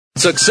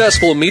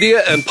Successful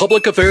media and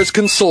public affairs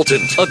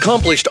consultant,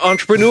 accomplished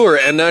entrepreneur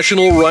and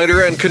national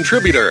writer and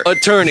contributor,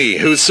 attorney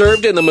who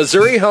served in the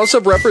Missouri House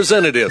of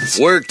Representatives,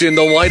 worked in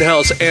the White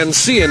House and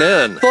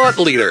CNN, thought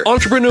leader,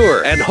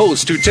 entrepreneur, and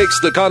host who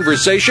takes the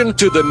conversation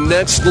to the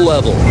next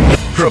level.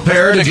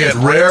 Prepare to get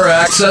rare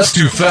access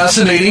to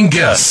fascinating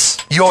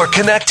guests. You're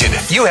connected.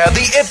 You have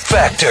the it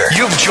factor.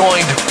 You've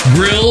joined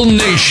Grill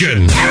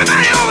Nation.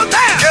 Everybody over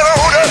there! Get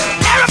over there!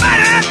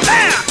 Everybody out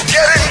there!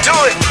 Get into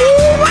it!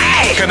 Ooh-wee!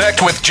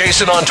 Connect with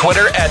Jason on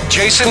Twitter at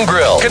Jason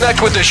Grill.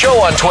 Connect with the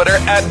show on Twitter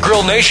at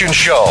Grill Nation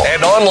Show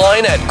and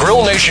online at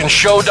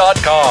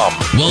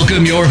grillnationshow.com.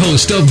 Welcome your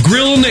host of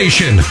Grill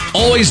Nation,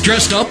 always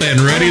dressed up and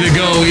ready to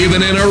go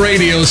even in a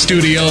radio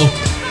studio.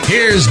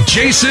 Here's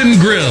Jason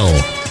Grill.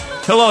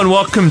 Hello and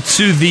welcome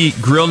to the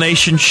Grill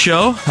Nation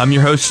Show. I'm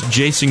your host,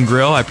 Jason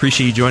Grill. I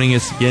appreciate you joining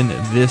us again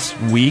this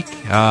week.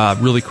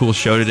 Really cool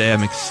show today.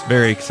 I'm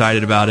very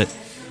excited about it.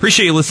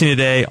 Appreciate you listening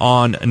today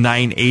on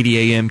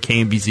 980 AM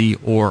KMBZ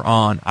or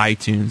on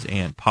iTunes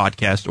and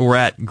podcast or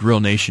at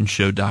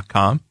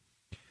grillnationshow.com.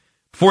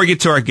 Before we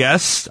get to our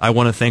guests, I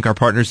want to thank our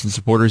partners and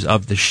supporters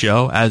of the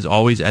show. As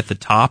always, at the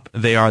top,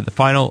 they are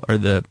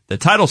the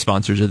title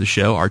sponsors of the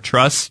show, our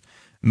trusts,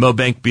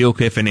 MoBank,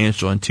 BOK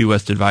Financial, and Two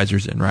West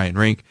Advisors and Ryan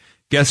Rink.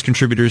 Guest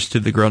contributors to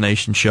the Grill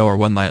Nation Show are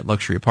One Light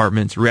Luxury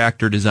Apartments,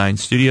 Reactor Design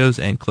Studios,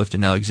 and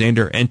Clifton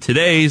Alexander. And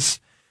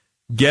today's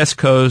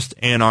guest host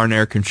and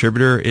on-air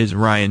contributor is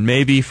Ryan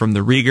Mabey from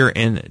the Rieger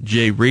and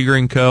Jay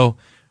Rieger & Co.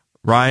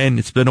 Ryan,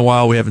 it's been a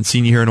while. We haven't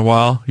seen you here in a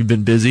while. You've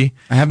been busy.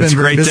 I have been It's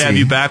very great busy. to have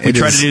you back. We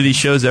try to do these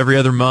shows every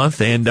other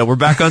month, and we're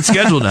back on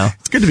schedule now.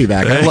 It's good to be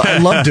back. I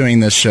love doing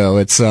this show.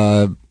 It's it's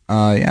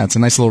a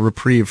nice little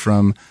reprieve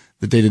from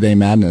the day-to-day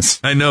madness.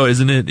 I know,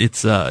 isn't it?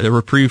 It's a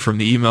reprieve from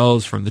the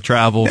emails, from the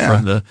travel,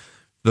 from the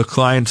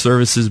client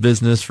services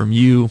business, from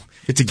you.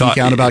 Get to geek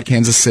out about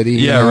Kansas City.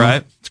 Yeah,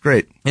 right. It's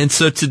great. And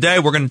so today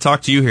we're going to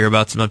talk to you here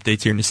about some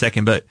updates here in a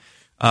second, but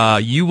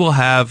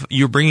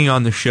you're bringing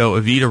on the show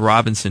Evita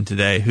Robinson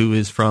today, who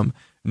is from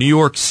New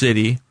York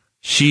City.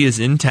 She is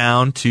in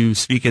town to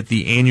speak at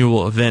the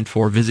annual event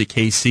for Visit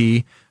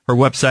KC. Her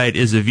website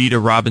is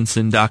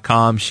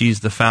evitarobinson.com. She's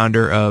the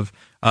founder of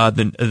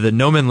the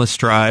Nomanless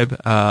Tribe,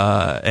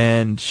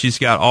 and she's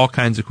got all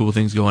kinds of cool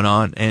things going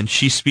on, and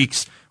she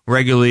speaks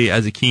regularly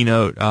as a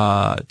keynote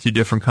to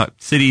different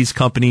cities,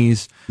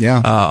 companies,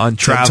 on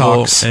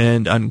travel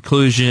and on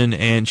inclusion,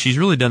 and she's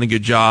really done a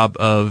good job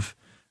of,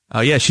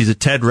 she's a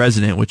TED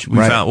resident, which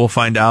we'll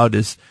find out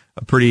is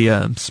a pretty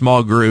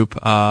small group.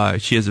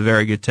 She has a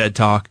very good TED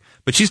Talk.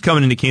 But she's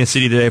coming into Kansas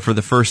City today for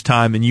the first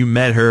time, and you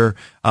met her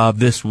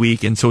this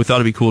week, and so we thought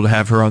it'd be cool to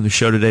have her on the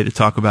show today to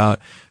talk about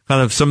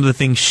kind of some of the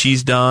things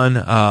she's done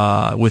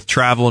with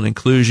travel and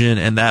inclusion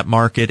and that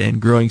market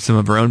and growing some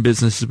of her own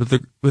businesses,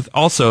 with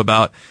also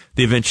about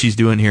the event she's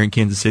doing here in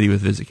Kansas City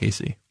with Visit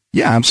KC.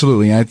 Yeah,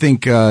 absolutely. I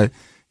think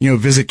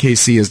Visit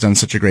KC has done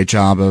such a great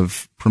job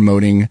of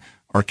promoting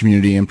our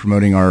community and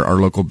promoting our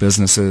local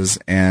businesses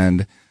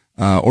and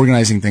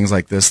organizing things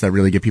like this that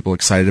really get people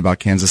excited about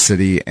Kansas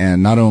City,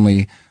 and not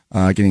only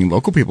getting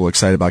local people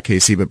excited about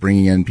KC, but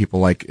bringing in people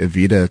like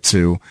Evita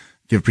to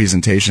give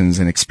presentations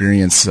and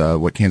experience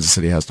what Kansas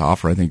City has to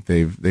offer. I think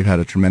they've had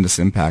a tremendous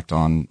impact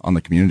on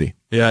the community.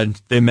 Yeah,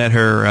 and they met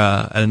her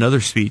at another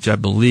speech, I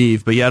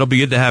believe. But yeah, it'll be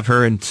good to have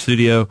her in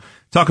studio,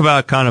 talk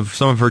about kind of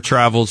some of her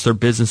travels, their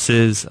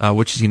businesses,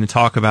 which she's going to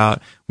talk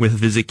about with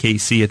Visit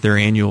KC at their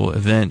annual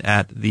event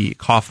at the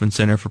Kauffman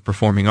Center for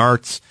Performing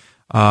Arts.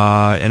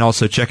 And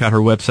also check out her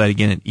website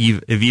again at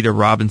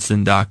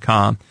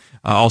evitarobinson.com.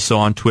 Also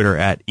on Twitter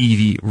at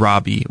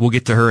EvieRobbie. We'll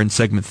get to her in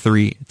segment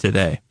 3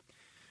 today.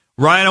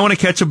 Ryan, I want to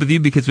catch up with you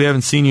because we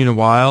haven't seen you in a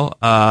while.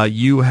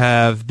 You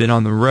have been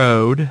on the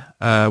road.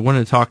 I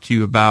wanted to talk to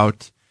you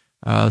about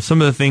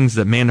some of the things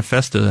that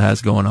Manifesto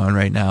has going on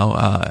right now.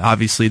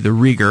 Obviously, the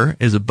Rieger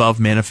is above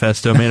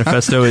Manifesto.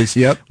 Manifesto is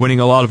winning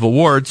a lot of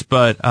awards,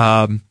 but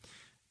talk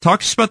to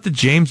us about the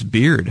James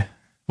Beard.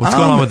 What's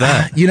going on with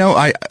that?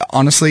 I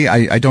honestly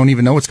don't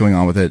even know what's going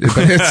on with it.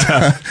 But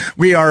it's,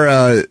 we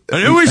are. It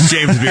was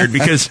James Beard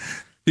because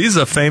he's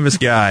a famous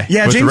guy.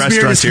 Yeah, with James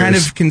Beard is kind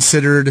of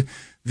considered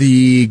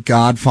the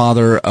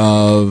godfather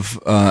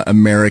of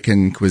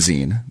American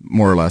cuisine,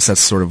 more or less. That's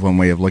sort of one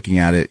way of looking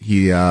at it.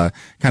 He kind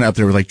of up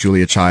there with like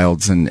Julia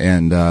Childs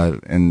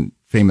and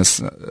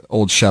famous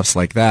old chefs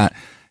like that.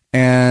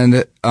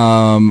 And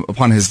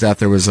upon his death,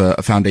 there was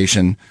a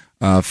foundation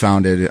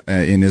founded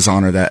in his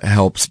honor that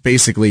helps.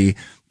 Basically,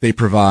 they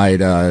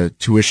provide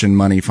tuition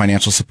money,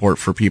 financial support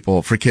for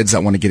kids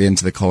that want to get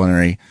into the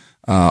culinary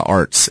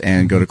arts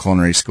and go to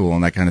culinary school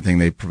and that kind of thing.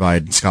 They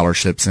provide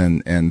scholarships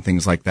and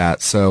things like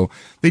that. So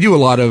they do a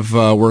lot of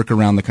work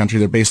around the country.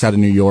 They're based out of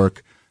New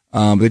York.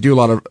 They do a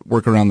lot of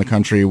work around the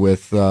country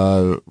with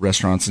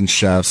restaurants and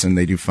chefs, and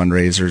they do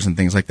fundraisers and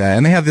things like that.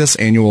 And they have this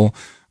annual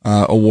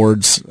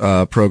awards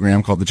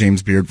program called the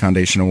James Beard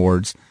Foundation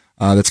Awards.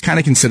 That's kind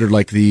of considered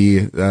like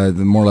the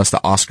more or less the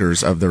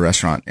Oscars of the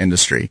restaurant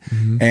industry.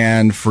 Mm-hmm.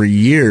 And for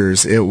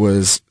years, it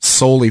was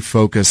solely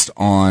focused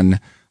on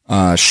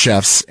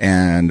chefs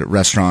and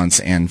restaurants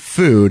and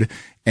food.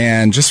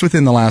 And just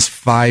within the last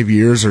 5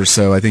 years or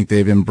so, I think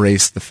they've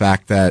embraced the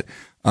fact that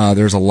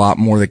there's a lot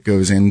more that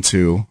goes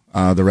into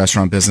the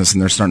restaurant business,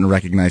 and they're starting to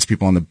recognize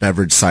people on the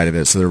beverage side of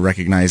it. So they're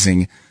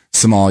recognizing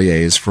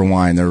sommeliers for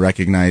wine. They're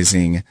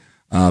recognizing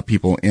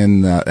people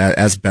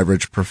as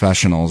beverage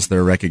professionals.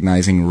 They're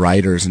recognizing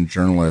writers and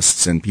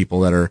journalists and people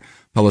that are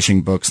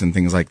publishing books and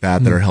things like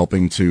that that are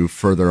helping to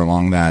further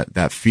along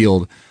that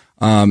field.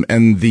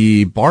 And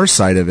the bar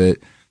side of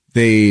it,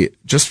 they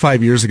just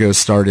 5 years ago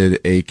started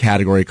a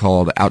category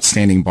called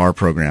Outstanding Bar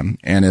Program,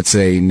 and it's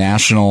a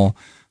national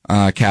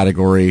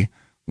category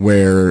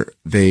where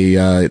they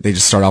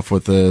just start off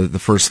with the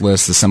first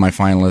list, the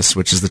semifinalists,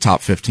 which is the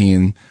top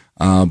 15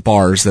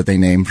 bars that they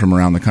name from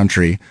around the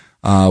country,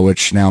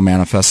 which now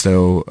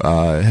Manifesto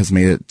has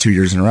made it 2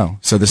 years in a row.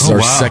 So this is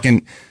our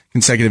second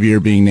consecutive year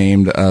being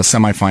named a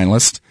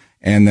semifinalist,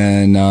 and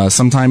then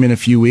sometime in a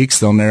few weeks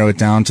they'll narrow it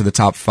down to the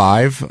top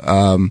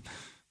 5.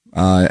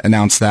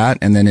 Announce that,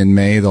 and then in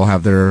May they'll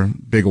have their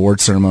big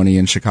award ceremony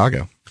in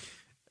Chicago.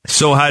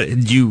 So, how do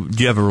you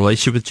have a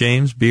relationship with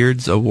James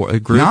Beard's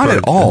award group? Not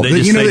at all.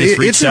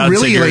 It's a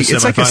really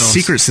it's like a semifinals?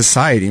 Secret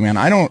society, man.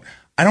 I don't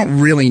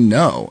really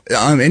know.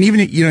 And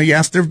even you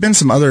asked, there have been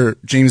some other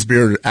James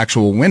Beard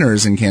actual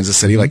winners in Kansas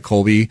City, like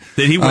Colby.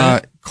 Did he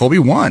win? Colby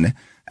won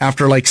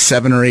after like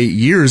 7 or 8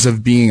 years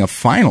of being a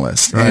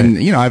finalist. Right.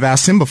 And I've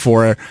asked him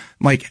before,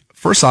 like,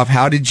 first off,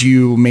 how did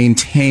you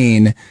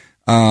maintain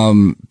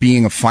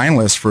being a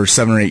finalist for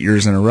 7 or 8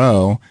 years in a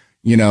row?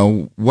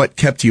 What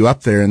kept you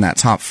up there in that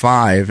top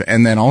 5?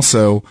 And then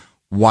also,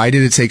 why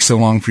did it take so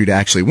long for you to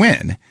actually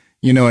win?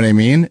 You know what I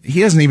mean?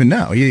 He doesn't even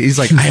know. He's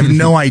like, I have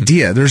no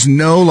idea. There's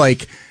no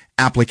like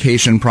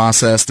application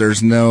process.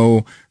 There's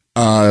no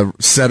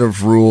set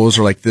of rules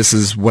or like this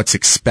is what's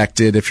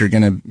expected if you're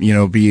going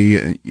to,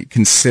 be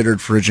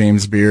considered for a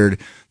James Beard.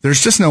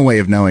 There's just no way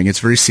of knowing. It's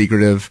very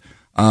secretive.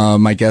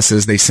 My guess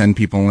is they send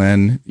people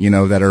in,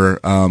 that are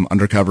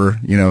undercover,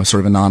 sort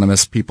of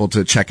anonymous people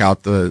to check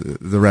out the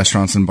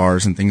restaurants and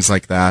bars and things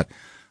like that.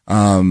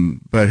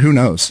 But who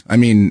knows? I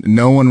mean,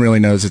 no one really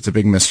knows. It's a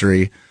big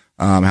mystery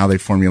how they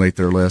formulate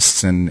their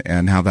lists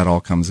and how that all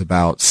comes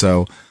about.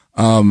 So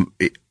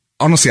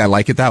honestly, I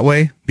like it that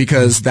way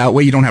because that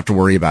way you don't have to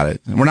worry about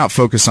it. We're not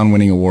focused on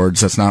winning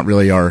awards. That's not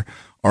really our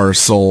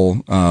sole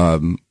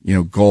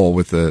goal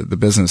with the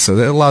business. So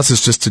it allows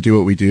us just to do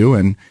what we do,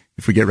 and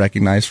if we get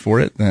recognized for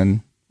it,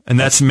 then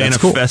that's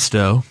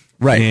Manifesto, cool.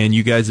 Right? And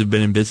you guys have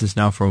been in business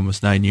now for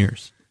almost 9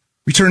 years.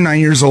 We turned 9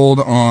 years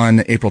old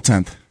on April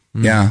 10th.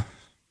 Yeah,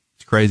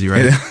 it's crazy,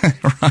 right?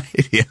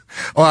 Right. Yeah.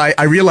 Well,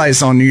 I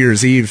realized on New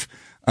Year's Eve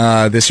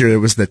this year it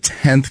was the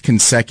 10th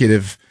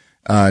consecutive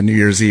New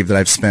Year's Eve that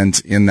I've spent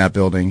in that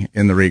building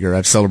in the Rieger.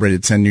 I've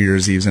celebrated 10 New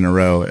Year's Eves in a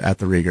row at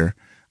the Rieger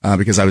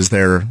because I was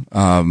there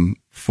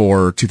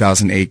for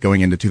 2008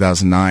 going into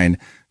 2009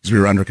 because we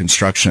were under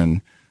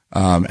construction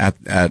at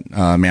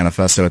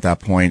Manifesto at that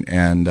point,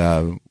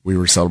 and we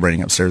were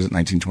celebrating upstairs at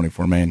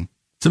 1924 Main.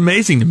 It's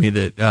amazing to me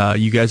that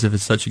you guys have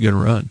had such a good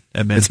run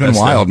at Manifesto. It's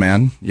been wild,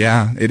 man.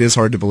 Yeah, it is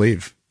hard to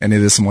believe, and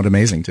it is somewhat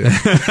amazing too.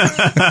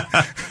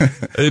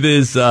 It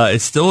is.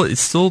 It's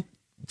still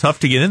tough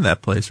to get in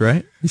that place,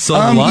 right? You still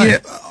have a line. Yeah,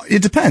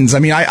 it depends. I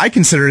mean, I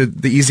consider it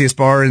the easiest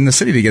bar in the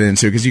city to get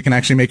into because you can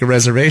actually make a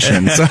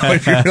reservation. So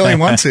if you really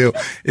want to,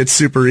 it's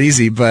super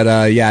easy.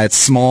 But yeah, it's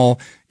small.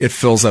 It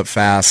fills up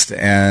fast,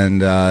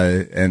 and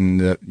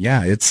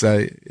yeah, it's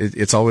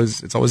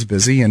always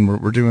busy,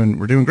 and we're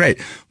doing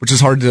great, which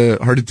is hard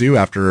to do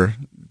after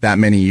that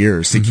many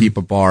years to keep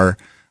a bar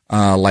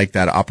like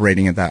that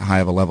operating at that high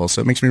of a level.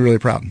 So it makes me really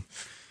proud.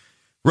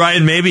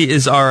 Ryan Mabey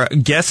is our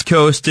guest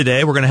co-host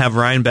today. We're going to have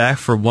Ryan back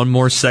for one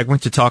more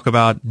segment to talk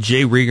about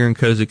J. Rieger &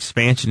 Co.'s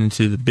expansion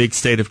into the big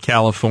state of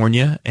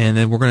California. And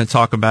then we're going to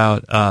talk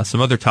about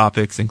some other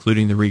topics,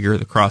 including the Rieger,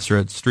 the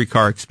Crossroads,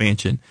 streetcar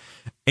expansion,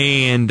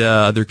 and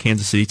other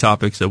Kansas City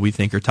topics that we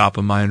think are top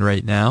of mind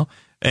right now.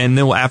 And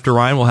then after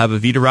Ryan, we'll have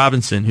Evita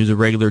Robinson, who's a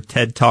regular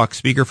TED Talk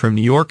speaker from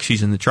New York.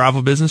 She's in the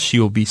travel business. She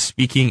will be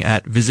speaking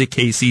at Visit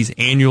KC's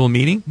annual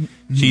meeting.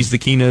 She's the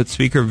keynote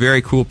speaker.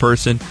 Very cool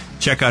person.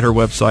 Check out her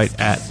website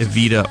at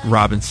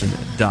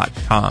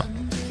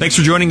evitarobinson.com. Thanks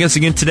for joining us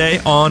again today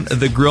on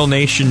the Grill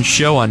Nation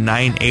Show on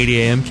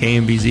 980 AM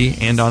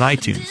KMBZ and on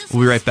iTunes.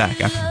 We'll be right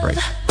back after the break.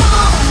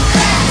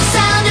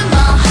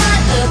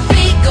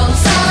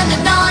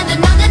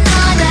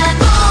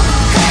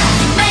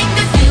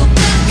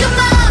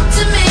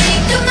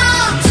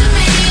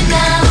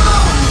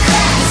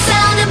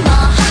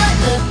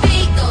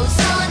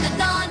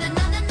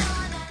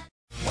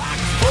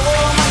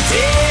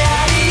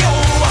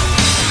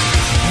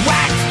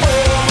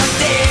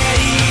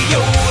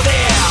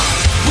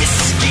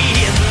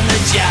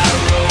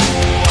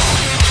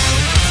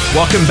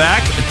 Welcome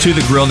back to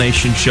the Grill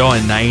Nation Show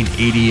on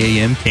 980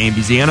 AM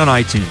KMBZ and on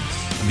iTunes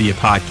via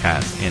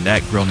podcast and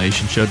at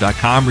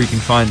grillnationshow.com, where you can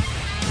find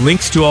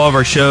links to all of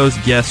our shows,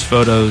 guest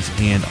photos,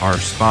 and our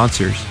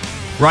sponsors.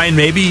 Ryan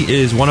Mabey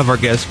is one of our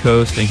guest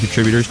hosts and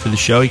contributors to the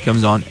show. He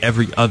comes on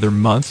every other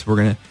month. We're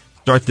going to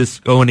start this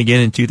going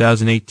again in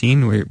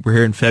 2018. We're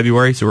here in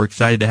February, so we're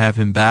excited to have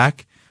him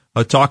back.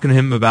 talking to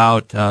him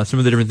about some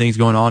of the different things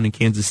going on in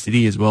Kansas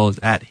City as well as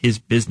at his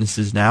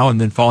businesses now. And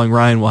then following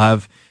Ryan, we'll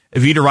have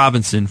Evita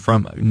Robinson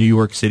from New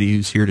York City,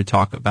 who's here to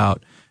talk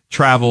about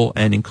travel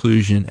and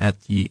inclusion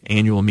at the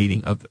annual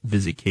meeting of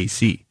Visit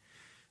KC.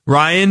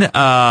 Ryan,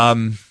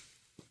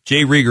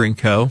 Jay Rieger &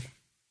 Co.,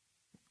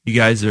 you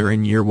guys are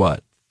in year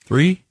what,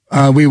 3?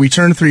 We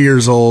turned 3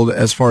 years old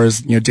as far as,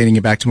 dating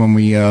it back to when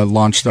we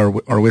launched our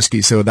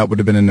whiskey. So that would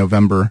have been in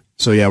November.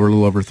 So yeah, we're a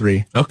little over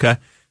 3. Okay.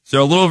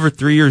 So a little over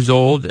 3 years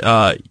old.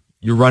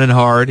 You're running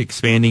hard,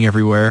 expanding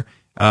everywhere.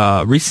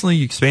 Recently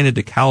you expanded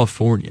to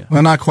California.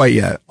 Well, not quite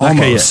yet.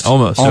 Almost.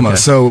 Almost. Okay.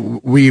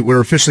 So we're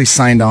officially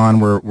signed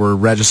on. We're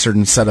registered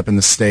and set up in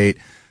the state.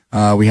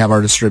 We have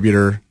our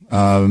distributor,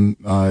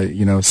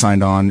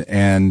 signed on,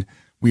 and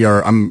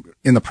I'm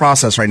in the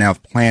process right now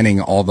of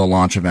planning all the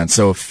launch events.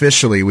 So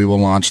officially we will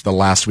launch the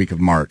last week of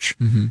March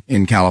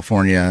in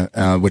California,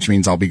 which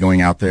means I'll be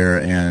going out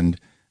there and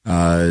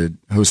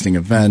hosting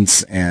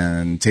events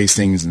and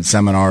tastings and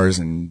seminars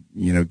and,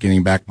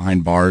 getting back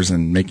behind bars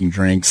and making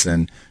drinks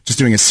and just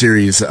doing a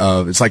series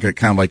of, it's like a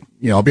kind of like,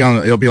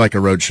 it'll be like a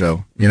road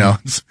show,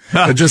 just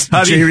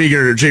Jay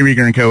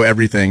Rieger & Co.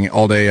 everything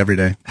all day, every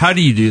day. How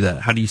do you do that?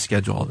 How do you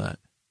schedule all that?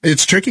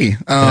 It's tricky.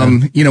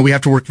 We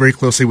have to work very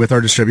closely with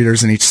our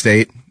distributors in each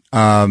state,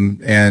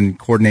 and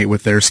coordinate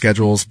with their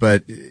schedules.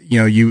 But,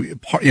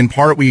 in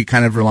part, we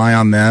kind of rely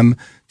on them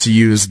to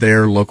use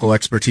their local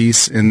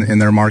expertise in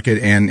their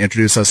market and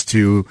introduce us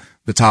to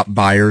the top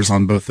buyers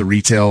on both the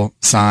retail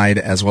side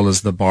as well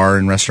as the bar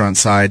and restaurant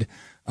side,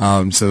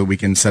 so that we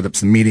can set up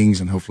some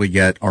meetings and hopefully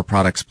get our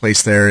products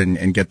placed there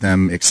and get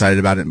them excited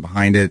about it and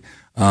behind it.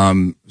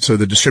 So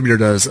the distributor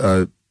does,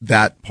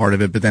 that part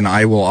of it, but then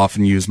I will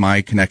often use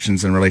my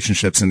connections and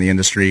relationships in the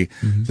industry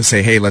to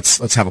say, hey,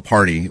 let's have a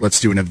party. Let's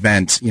do an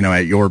event,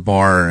 at your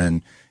bar.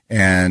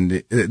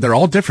 And they're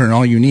all different,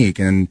 all unique.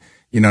 And,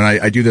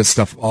 I do this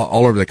stuff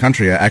all over the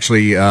country.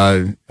 Actually,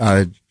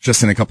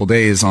 just in a couple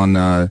days on,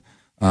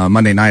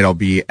 Monday night, I'll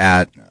be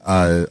at,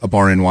 a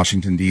bar in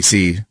Washington,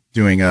 D.C.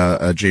 doing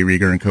a Jay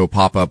Rieger & Co.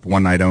 pop-up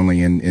one night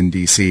only in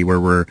D.C.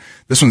 where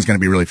this one's going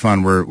to be really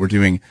fun. We're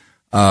doing,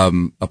 a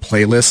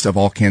playlist of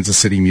all Kansas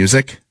City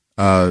music,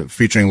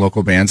 featuring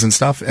local bands and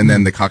stuff. And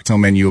then the cocktail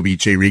menu will be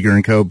Jay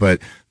Rieger & Co.,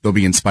 but they'll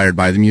be inspired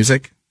by the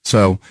music.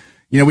 So,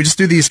 we just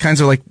do these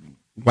kinds of like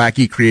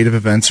wacky creative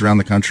events around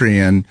the country.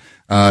 And,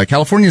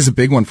 California is a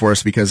big one for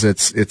us because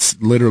it's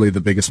literally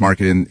the biggest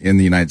market in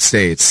the United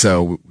States.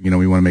 So, we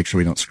want to make sure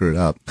we don't screw it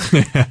up.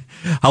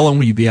 How long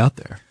will you be out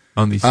there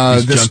on these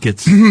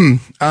junkets?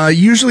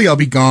 Usually I'll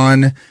be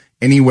gone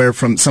anywhere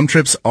from, some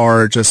trips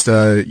are just,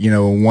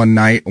 one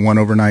night, one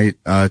overnight,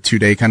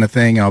 2-day kind of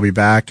thing. And I'll be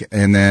back.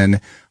 And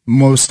then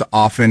most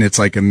often it's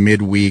like a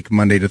midweek,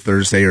 Monday to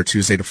Thursday or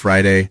Tuesday to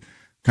Friday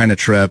kind of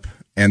trip.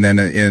 And then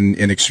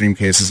in extreme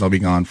cases, I'll be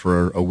gone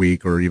for a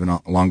week or even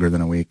longer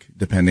than a week,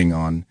 depending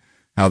on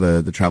how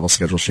the travel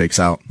schedule shakes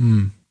out.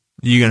 Are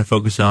you going to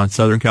focus on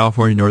Southern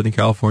California, Northern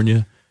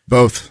California?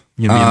 Both.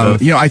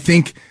 Both?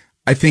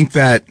 I think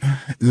that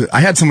I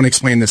had someone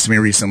explain this to me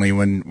recently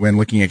when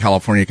looking at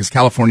California, because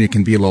California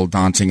can be a little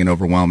daunting and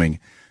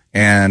overwhelming.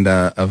 And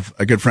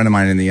a good friend of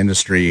mine in the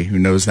industry who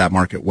knows that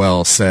market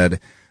well said,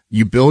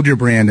 you build your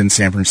brand in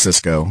San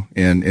Francisco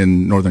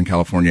in Northern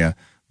California,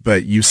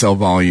 but you sell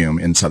volume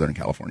in Southern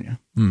California.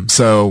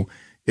 So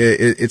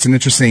it's an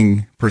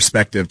interesting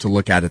perspective to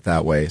look at it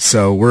that way.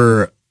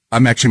 So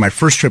my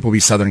first trip will be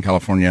Southern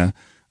California,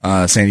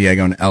 San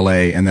Diego and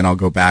LA, and then I'll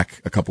go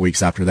back a couple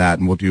weeks after that,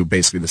 and we'll do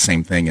basically the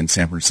same thing in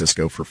San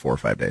Francisco for 4 or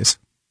 5 days.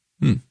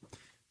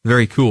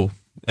 Very cool.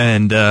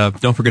 And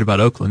don't forget about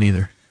Oakland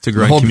either. It's a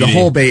great community. The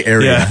whole Bay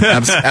Area. Yeah.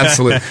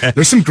 Absolutely.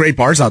 There's some great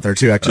bars out there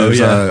too. Actually,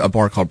 there's a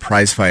bar called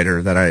Prize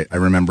Fighter that I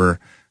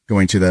remember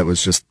going to that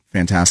was just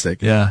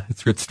fantastic. Yeah,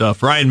 it's good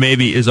stuff. Ryan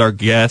Mabey is our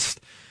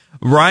guest.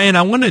 Ryan,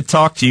 I want to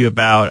talk to you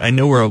about, I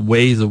know we're a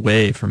ways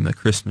away from the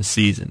Christmas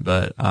season,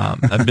 but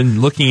I've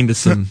been looking into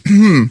some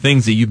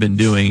things that you've been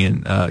doing,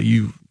 and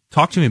you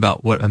talk to me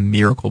about what a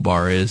Miracle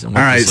Bar is. And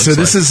what all right, so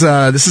this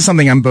is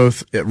something I'm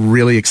both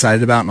really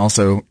excited about and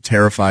also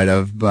terrified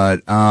of.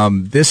 But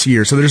this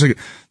year, so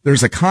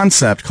there's a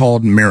concept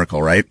called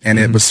Miracle, right? And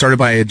it was started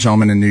by a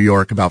gentleman in New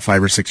York about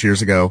 5 or 6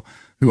 years ago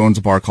who owns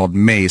a bar called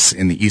Mace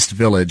in the East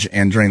Village.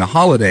 And during the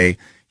holiday,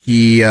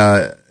 he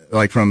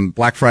from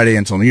Black Friday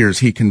until New Year's,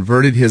 he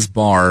converted his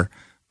bar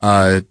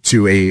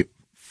to a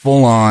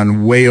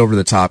full-on, way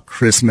over-the-top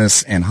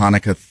Christmas and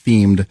Hanukkah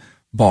themed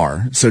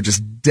bar. So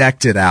just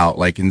decked it out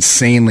like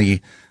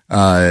insanely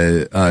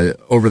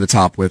over the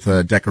top with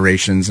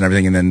decorations and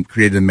everything, and then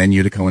created a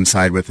menu to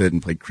coincide with it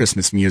and played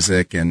Christmas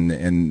music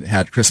and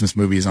had Christmas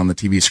movies on the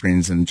TV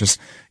screens, and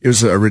just it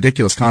was a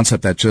ridiculous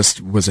concept that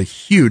just was a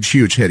huge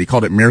hit. He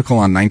called it Miracle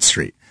on 9th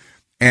Street,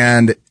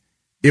 and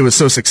it was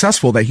so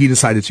successful that he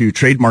decided to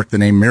trademark the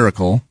name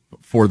Miracle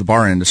for the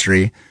bar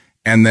industry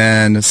and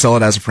then sell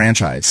it as a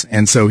franchise.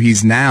 And so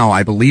he's now,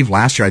 I believe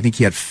last year, I think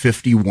he had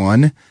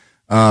 51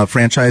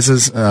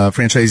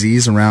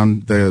 franchisees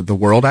around the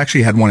world.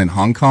 Actually, he had one in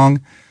Hong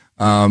Kong.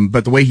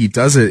 But the way he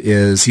does it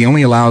is he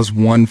only allows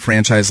one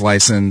franchise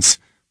license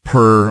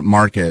per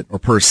market or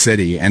per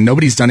city, and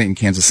nobody's done it in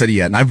Kansas City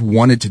yet. And I've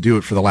wanted to do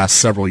it for the last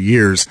several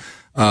years.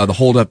 The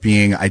holdup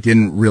being I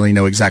didn't really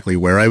know exactly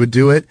where I would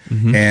do it,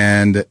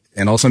 and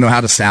also know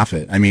how to staff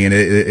it. I mean,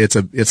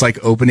 it's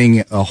like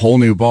opening a whole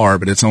new bar,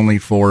 but it's only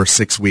for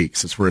 6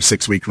 weeks. It's for a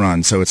 6-week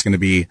run, so it's going to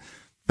be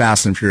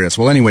fast and furious.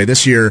 Well, anyway,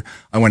 this year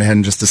I went ahead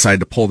and just decided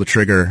to pull the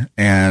trigger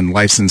and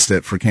licensed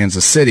it for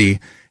Kansas City.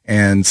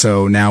 And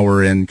so now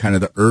we're in kind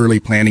of the early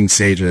planning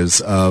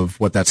stages of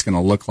what that's going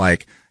to look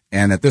like.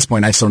 And at this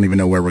point, I still don't even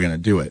know where we're going to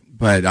do it,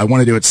 but I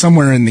want to do it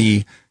somewhere in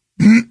the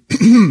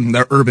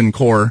the urban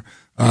core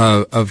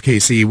of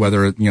KC,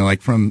 whether, you know,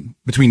 like from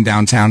between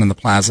downtown and the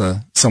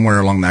plaza, somewhere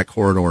along that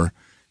corridor.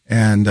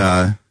 And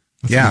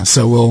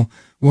so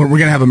we're going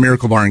to have a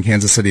Miracle Bar in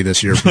Kansas City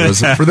this year.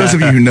 For those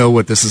of you who know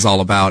what this is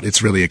all about,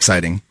 it's really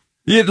exciting.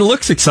 Yeah, it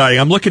looks exciting.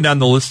 I'm looking down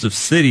the list of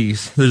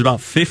cities. There's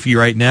about 50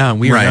 right now, and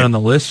we aren't on the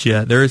list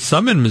yet. There is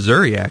some in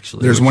Missouri,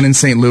 actually. There's one in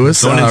St.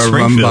 Louis,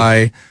 run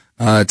by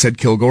Ted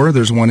Kilgore.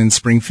 There's one in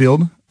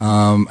Springfield.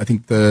 I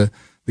think the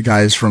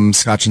guys from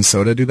Scotch and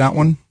Soda do that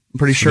one. I'm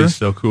pretty sure.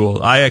 So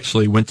cool. I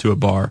actually went to a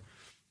bar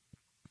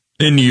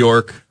in New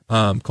York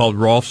called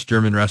Rolf's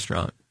German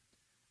Restaurant,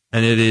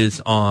 and it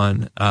is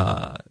on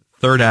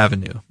 3rd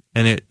Avenue.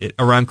 And it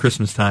around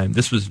Christmas time.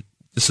 This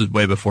is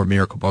way before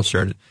Miracle Bar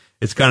started.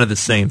 It's kind of the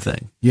same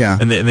thing. Yeah.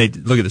 And they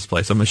look at this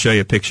place. I'm going to show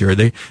you a picture.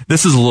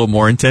 This is a little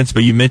more intense,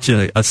 but you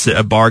mentioned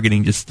a bar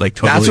getting just like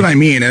totally. That's what I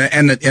mean.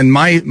 And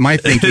my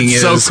thinking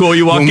it's is so cool.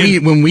 You walk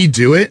in. When we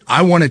do it,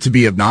 I want it to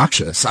be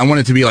obnoxious. I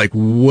want it to be like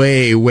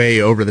way, way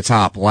over the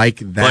top, like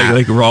that.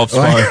 Like Rolf's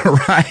Bar.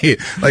 Right.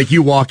 Like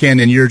you walk in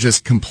and you're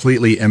just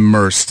completely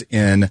immersed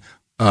in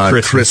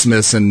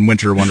Christmas and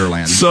winter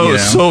wonderland. So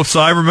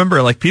I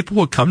remember like people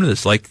would come to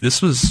this, like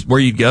this was where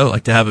you'd go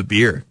like to have a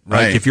beer.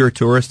 Right. Like if you're a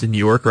tourist in New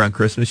York around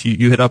Christmas,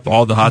 you hit up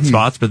all the hot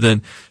spots, but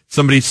then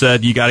somebody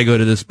said you got to go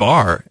to this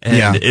bar,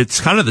 and it's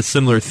kind of the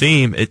similar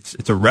theme.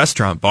 It's a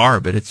restaurant bar,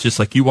 but it's just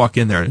like you walk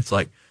in there and it's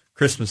like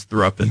Christmas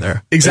threw up in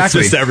there. Exactly.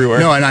 It's just everywhere.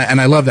 No, and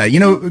I love that. You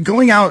know,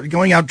 going out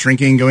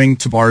drinking, going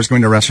to bars,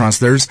 going to restaurants,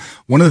 there's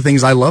one of the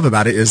things I love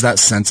about it is that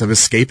sense of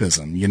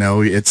escapism. You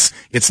know, it's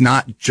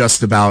not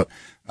just about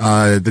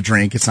the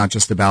drink. It's not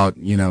just about,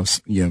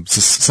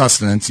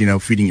 sustenance,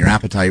 feeding your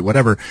appetite,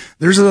 whatever.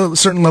 There's a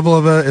certain level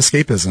of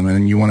escapism,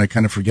 and you want to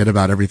kind of forget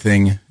about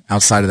everything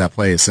outside of that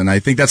place. And I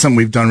think that's something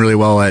we've done really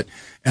well at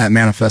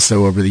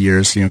Manifesto over the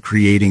years,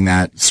 creating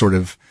that sort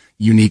of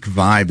unique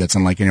vibe that's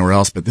unlike anywhere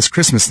else. But this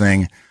Christmas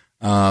thing,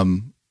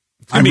 I'm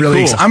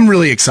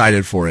really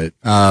excited for it.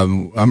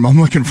 I'm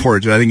looking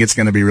forward to it. I think it's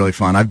going to be really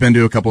fun. I've been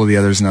to a couple of the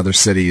others in other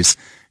cities,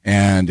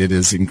 and it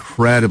is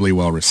incredibly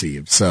well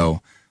received.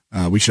 So,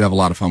 we should have a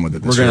lot of fun with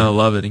it this year. We're going to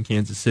love it in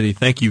Kansas City.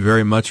 Thank you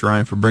very much,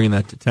 Ryan, for bringing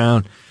that to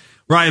town.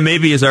 Ryan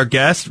Mabey is our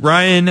guest.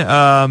 Ryan,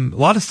 a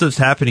lot of stuff's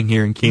happening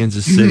here in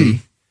Kansas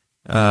City.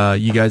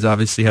 You guys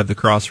obviously have the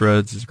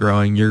Crossroads is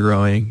growing. You're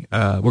growing.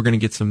 We're going to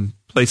get some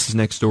places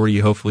next door to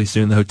you hopefully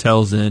soon. The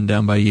hotel's in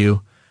down by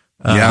you.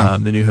 The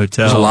new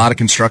hotel. There's a lot of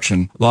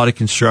construction. A lot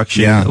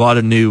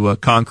of new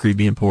concrete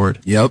being poured.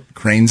 Yep.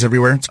 Cranes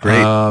everywhere. It's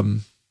great.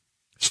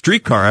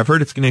 Streetcar, I've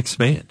heard it's going to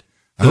expand.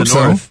 I hope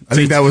so. I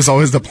think that was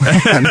always the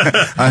plan.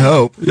 I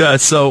hope. Yeah,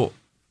 so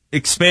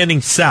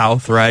expanding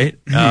south, right?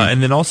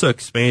 And then also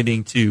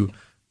expanding to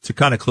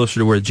kind of closer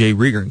to where J.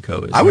 Rieger &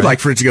 Co. is. I would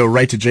like for it to go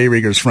right to J.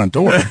 Rieger's front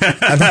door.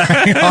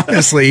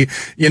 Honestly,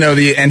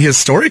 and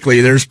historically,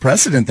 there's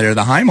precedent there.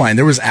 The Heim line,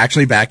 there was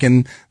actually back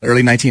in the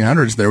early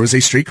 1900s, there was a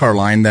streetcar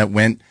line that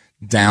went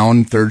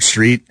down 3rd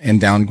Street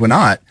and down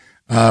Gwinnett,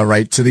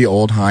 right to the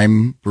old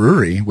Heim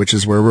Brewery, which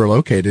is where we're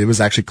located. It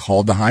was actually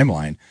called the Heim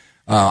line.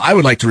 I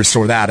would like to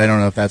restore that. I don't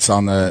know if that's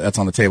on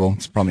the table.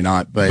 It's probably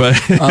not, but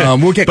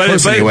we'll get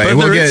close anyway.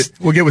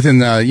 We'll get within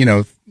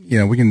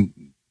we can.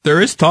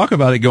 There is talk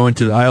about it going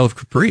to the Isle of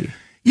Capri.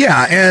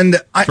 Yeah, and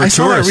I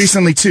saw that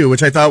recently too,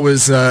 which I thought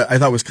was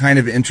kind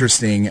of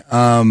interesting.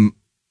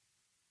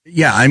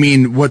 Yeah, I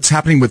mean, what's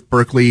happening with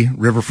Berkeley,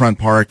 Riverfront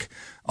Park,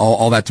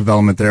 all that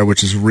development there,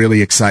 which is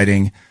really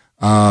exciting.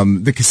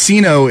 The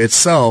casino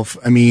itself,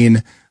 I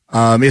mean,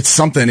 it's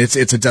something. It's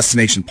a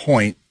destination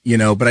point.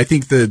 But I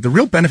think the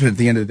real benefit at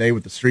the end of the day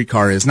with the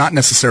streetcar is not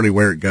necessarily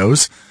where it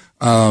goes,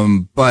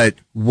 but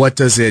what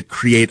does it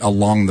create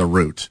along the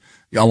route,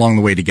 along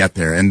the way to get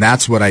there. And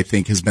that's what I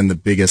think has been the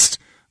biggest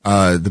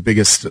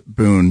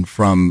boon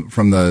from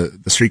the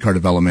streetcar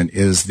development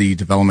is the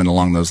development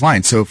along those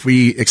lines. So if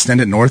we extend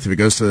it north, if it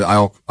goes to the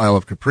Isle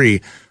of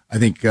Capri, I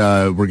think,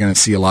 we're going to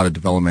see a lot of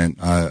development,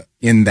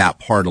 in that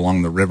part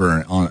along the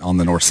river on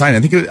the north side. I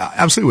think it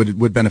absolutely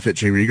would benefit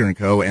J. Rieger &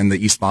 Co. and the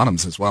East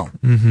Bottoms as well.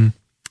 Mm-hmm.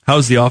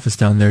 How's the office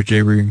down there, J.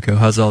 Rieger & Co.?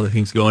 How's all the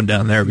things going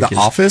down there? The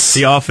office?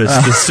 The office,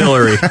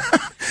 distillery.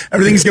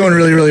 Everything's going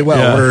really, really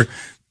well.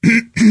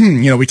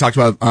 Yeah. We talked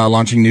about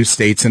launching new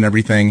states and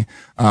everything.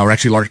 We're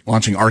actually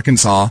launching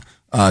Arkansas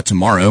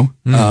tomorrow,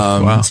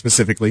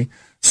 specifically.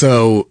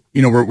 So,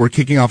 we're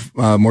kicking off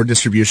more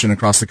distribution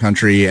across the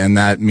country, and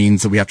that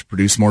means that we have to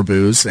produce more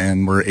booze,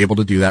 and we're able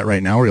to do that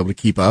right now. We're able to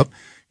keep up,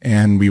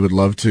 and we would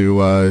love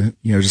to,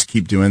 just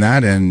keep doing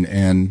that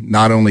and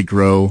not only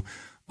grow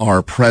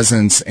our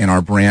presence and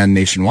our brand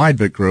nationwide,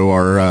 but grow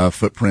our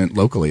footprint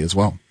locally as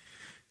well.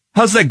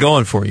 How's that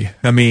going for you?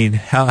 I mean,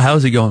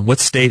 how's it going? What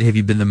state have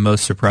you been the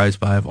most surprised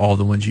by of all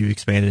the ones you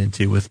expanded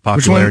into with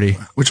popularity?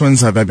 Which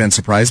ones have I been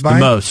surprised by? The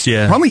most,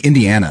 yeah. Probably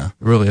Indiana.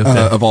 Really?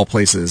 Okay. Of all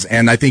places.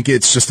 And I think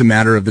it's just a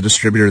matter of the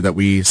distributor that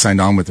we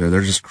signed on with there.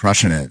 They're just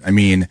crushing it. I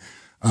mean,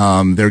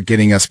 they're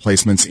getting us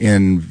placements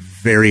in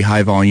very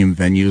high volume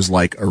venues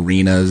like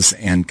arenas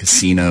and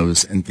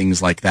casinos and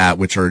things like that,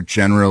 which are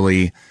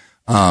generally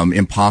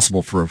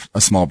impossible for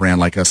a small brand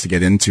like us to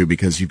get into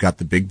because you've got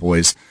the big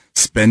boys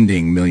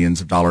spending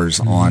millions of dollars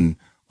on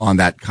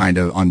that kind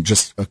of, on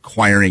just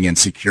acquiring and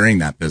securing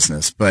that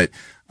business. But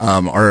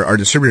our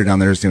distributor down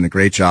there is doing a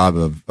great job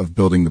of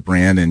building the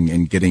brand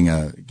and getting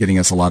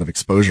us a lot of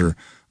exposure.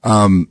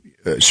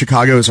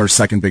 Chicago is our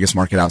second biggest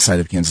market outside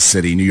of Kansas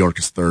City. New York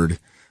is third.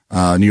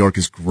 New York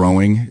is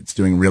growing. It's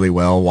doing really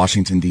well.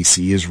 Washington,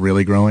 D.C. is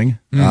really growing.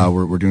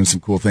 We're doing some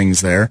cool things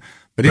there.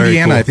 But Very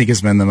Indiana, cool. I think,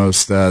 has been the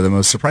most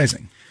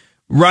surprising.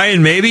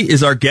 Ryan Mabey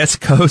is our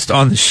guest host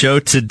on the show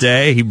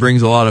today. He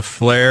brings a lot of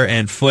flair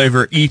and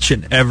flavor each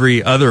and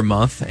every other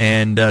month,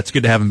 and it's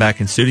good to have him back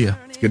in studio.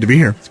 It's good to be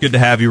here. It's good to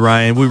have you,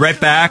 Ryan. We'll be right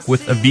back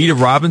with Evita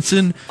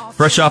Robinson,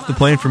 fresh off the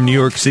plane from New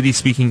York City,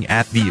 speaking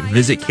at the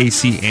Visit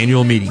KC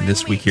annual meeting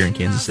this week here in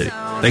Kansas City.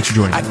 Thanks for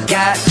joining us. I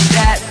got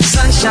that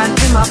sunshine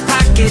in my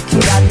pocket,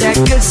 got that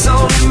good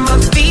soul in my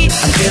feet.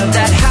 I feel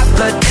that hot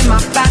blood in my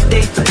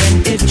body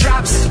when it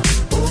drops.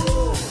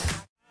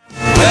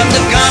 When the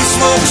gun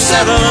smoke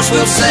settles,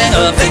 we'll sing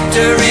a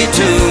victory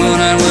tune,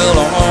 and we'll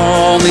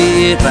all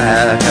meet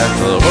back at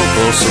the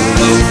local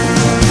saloon.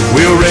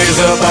 We'll raise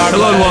up our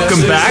Hello and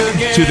welcome back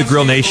to the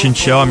Grill Nation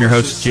Show. I'm your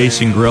host,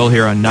 Jason Grill,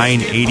 here on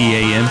 980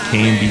 AM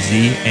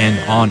KMBZ and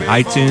on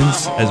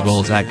iTunes, as well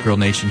as at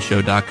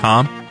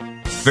grillnationshow.com.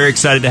 Very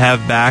excited to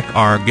have back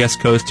our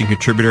guest host and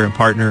contributor and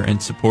partner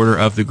and supporter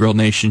of the Grill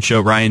Nation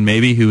Show, Ryan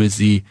Mabey, who is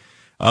the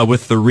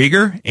with the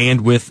Rieger and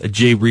with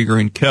Jay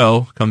Rieger &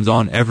 Co. Comes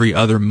on every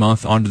other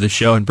month onto the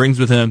show and brings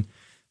with him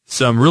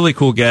some really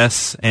cool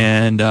guests.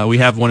 And we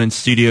have one in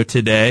studio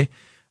today.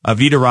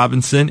 Evita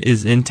Robinson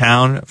is in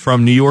town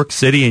from New York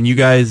City. And you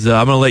guys,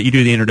 I'm going to let you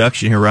do the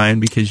introduction here, Ryan,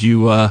 because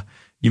you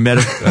met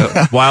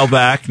a while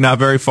back, not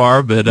very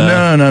far, but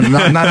No,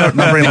 not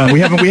very long. We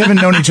haven't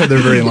known each other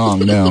very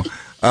long. No.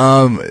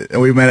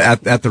 We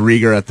met at the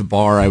Rieger at the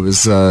bar. I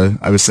was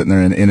sitting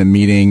there in a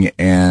meeting,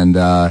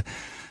 and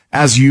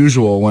as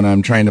usual, when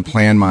I'm trying to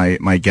plan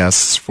my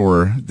guests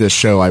for this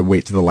show, I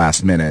wait to the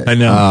last minute. I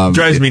know.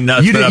 Drives me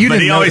nuts. But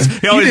he always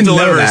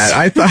delivers.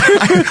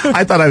 That.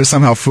 I thought I was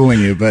somehow fooling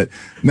you, but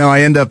no,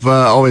 I end up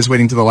always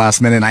waiting to the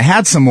last minute. And I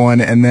had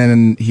someone, and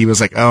then he was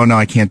like, "Oh no,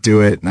 I can't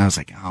do it." And I was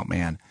like, "Oh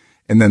man."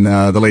 And then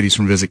the ladies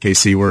from Visit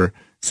KC were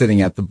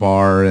sitting at the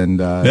bar and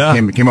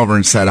came over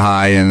and said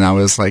hi, and I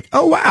was like,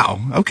 "Oh wow,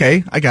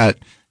 okay, I got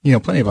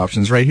plenty of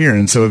options right here."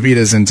 And so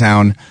Evita's in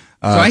town.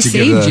 So I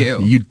saved you.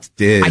 You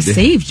did. I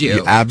saved you.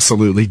 You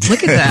absolutely did.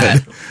 Look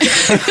at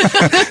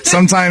that.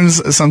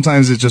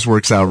 Sometimes it just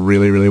works out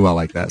really, really well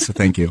like that. So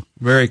thank you.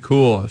 Very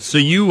cool. So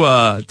you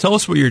tell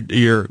us what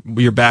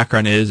your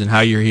background is and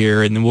how you're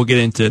here, and then we'll get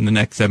into in the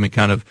next segment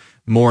kind of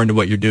more into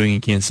what you're doing in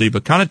Kansas City.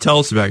 But kind of tell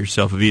us about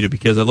yourself, Evita,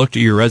 because I looked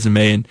at your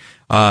resume and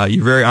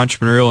you're very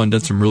entrepreneurial and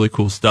done some really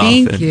cool stuff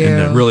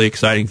and really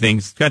exciting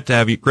things. Great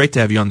to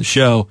have you on the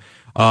show.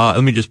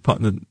 Let me just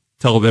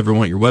tell everyone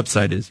what your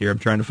website is here. I'm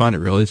trying to find it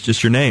really. It's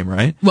just your name,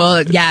 right?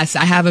 Well, yes,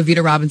 I have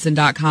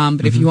evitarobinson.com,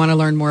 but if you want to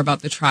learn more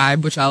about the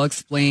tribe, which I'll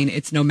explain,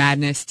 it's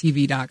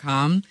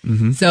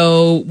nomadnesstv.com.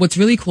 So what's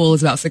really cool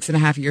is about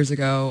 6.5 years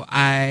ago,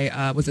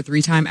 I was a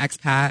 3-time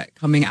expat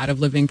coming out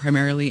of living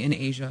primarily in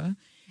Asia.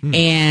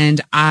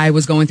 And I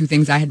was going through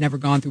things I had never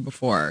gone through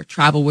before.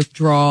 Travel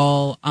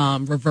withdrawal,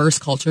 reverse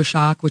culture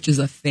shock, which is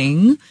a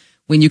thing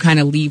when you kind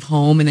of leave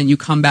home and then you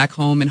come back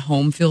home and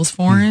home feels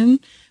foreign.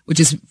 Which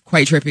is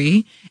quite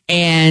trippy.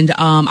 And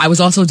I was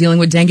also dealing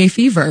with dengue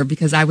fever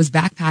because I was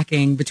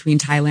backpacking between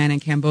Thailand and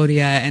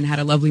Cambodia and had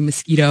a lovely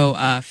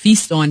mosquito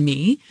feast on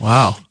me.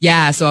 Wow.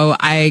 Yeah, so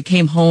I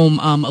came home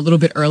a little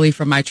bit early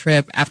from my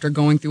trip after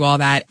going through all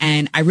that.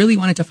 And I really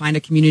wanted to find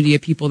a community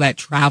of people that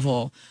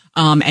travel.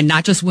 And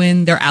not just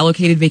when they're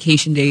allocated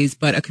vacation days,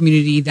 but a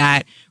community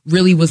that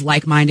really was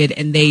like-minded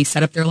and they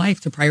set up their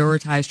life to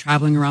prioritize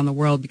traveling around the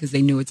world because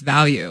they knew its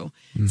value.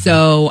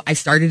 So I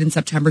started in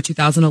September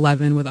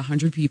 2011 with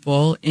 100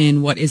 people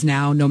in what is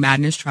now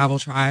Nomadness Travel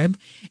Tribe.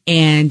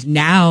 And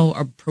now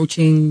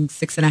approaching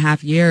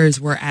 6.5 years,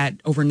 we're at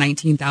over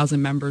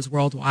 19,000 members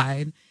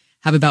worldwide,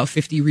 have about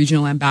 50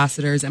 regional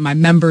ambassadors, and my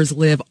members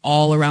live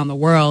all around the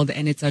world.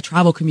 And it's a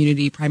travel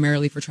community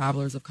primarily for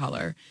travelers of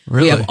color.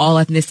 Really? We have all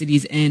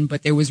ethnicities in,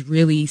 but there was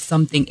really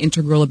something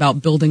integral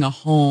about building a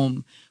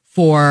home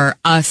for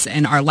us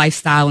and our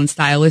lifestyle and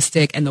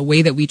stylistic and the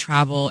way that we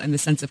travel and the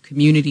sense of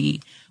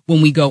community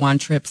when we go on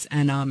trips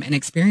and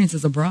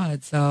experiences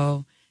abroad.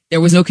 So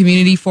there was no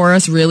community for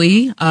us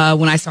really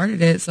when I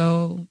started it.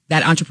 So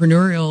that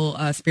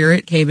entrepreneurial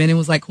spirit came in and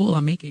was like, cool,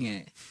 I'm making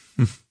it.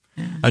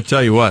 Yeah. I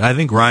tell you what, I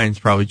think Ryan's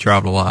probably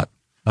traveled a lot.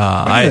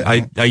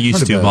 I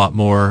used to a lot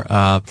more.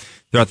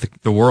 throughout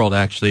the world,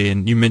 actually.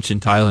 And you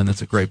mentioned Thailand.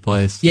 That's a great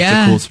place.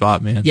 Yeah. It's a cool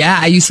spot, man. Yeah,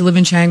 I used to live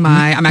in Chiang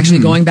Mai. I'm actually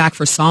going back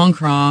for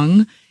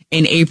Songkran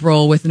in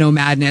April with No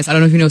Madness. I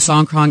don't know if you know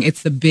Songkran.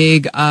 It's the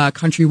big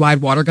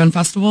countrywide water gun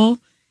festival.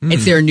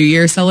 It's their New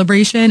Year's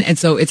celebration. And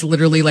so it's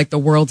literally like the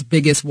world's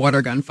biggest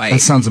water gun fight.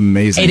 That sounds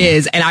amazing. It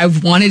is. And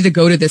I've wanted to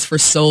go to this for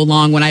so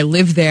long. When I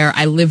lived there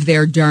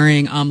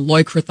during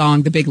Loy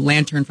Krathong, the big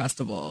lantern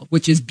festival,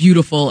 which is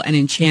beautiful and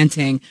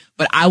enchanting.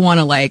 But I want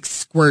to like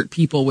squirt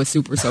people with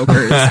super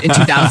soakers in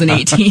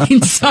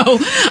 2018. So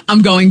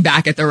I'm going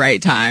back at the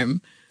right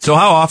time. So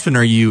how often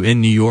are you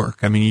in New York?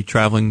 I mean, you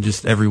traveling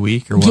just every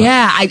week or what?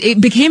 Yeah, it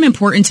became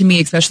important to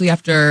me, especially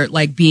after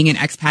like being an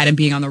expat and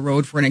being on the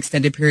road for an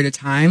extended period of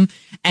time.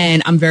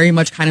 And I'm very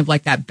much kind of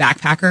like that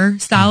backpacker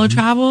style of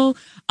travel.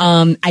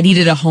 I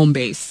needed a home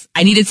base.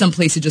 I needed some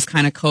place to just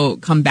kind of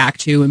come back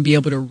to and be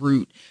able to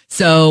root.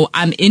 So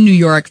I'm in New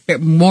York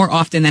more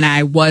often than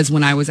I was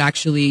when I was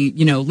actually,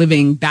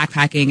 living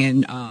backpacking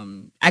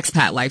and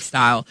expat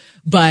lifestyle.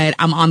 But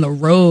I'm on the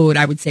road,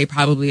 I would say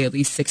probably at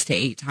least 6 to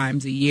 8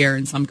 times a year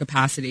in some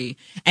capacity.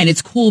 And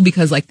it's cool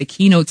because like the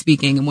keynote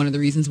speaking, and one of the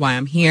reasons why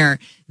I'm here,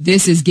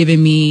 this is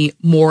giving me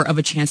more of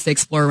a chance to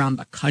explore around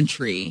the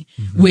country,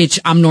 which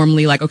I'm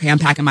normally like, okay, I'm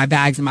packing my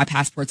bags and my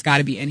passport's got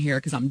to be in here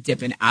because I'm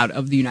dipping out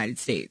of the United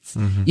States.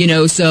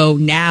 So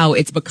now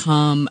it's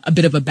become a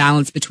bit of a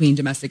balance between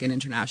domestic and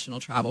international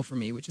travel for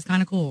me, which is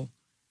kind of cool.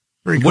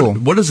 Very cool.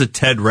 What is a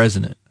TED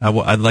resident? I'd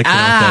like to know what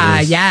that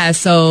is. Yeah.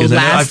 So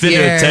I've been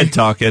to a TED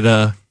Talk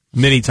at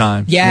many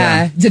times.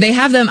 Yeah. Do they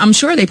have them? I'm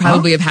sure they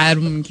probably have had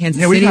them in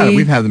Kansas City.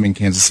 We've had them in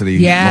Kansas City.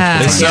 Yeah.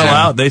 multiple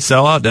times. They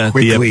sell out at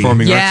Quickly. the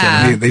Performing Arts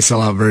Center. They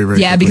sell out very, very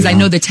Yeah, quickly because I now.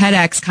 know the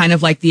TEDx, kind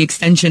of like the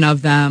extension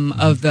of them,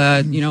 of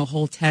the,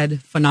 whole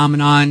TED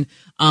phenomenon.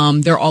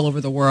 They're all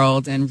over the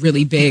world and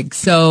really big.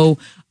 So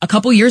a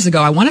couple years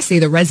ago, I want to say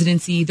the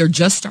residency, they're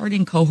just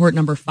starting cohort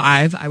number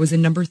 5. I was in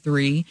number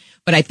 3,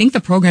 but I think the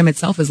program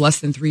itself is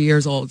less than 3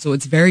 years old. So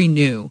it's very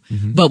new.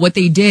 But what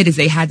they did is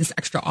they had this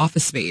extra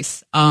office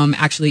space,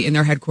 actually in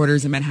their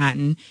headquarters in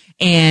Manhattan.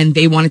 And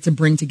they wanted to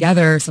bring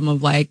together some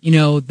of like,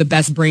 the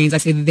best brains. I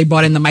say that they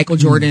brought in the Michael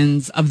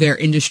Jordans of their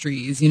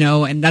industries,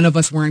 and none of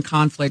us were in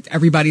conflict.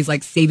 Everybody's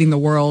like saving the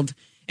world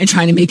and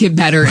trying to make it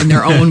better in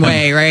their own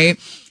way. Right.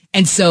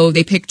 And so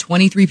they picked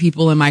 23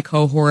 people in my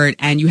cohort,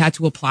 and you had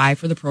to apply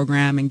for the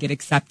program and get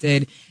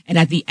accepted. And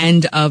at the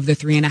end of the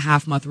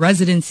 3.5-month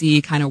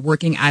residency, kind of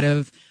working out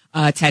of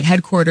TED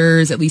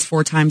headquarters at least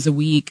 4 times a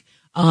week,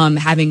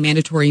 having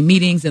mandatory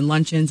meetings and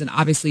luncheons. And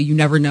obviously you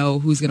never know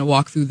who's going to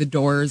walk through the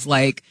doors.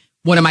 Like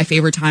one of my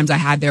favorite times I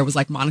had there was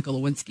like Monica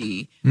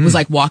Lewinsky was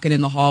like walking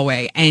in the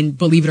hallway. And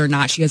believe it or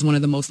not, she has one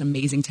of the most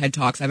amazing TED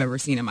Talks I've ever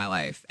seen in my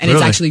life. And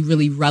it's actually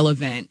really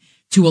relevant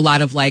to a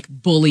lot of like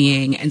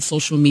bullying and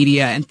social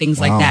media and things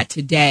like that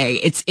today.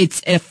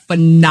 It's a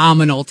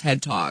phenomenal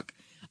TED Talk.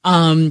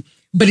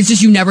 But it's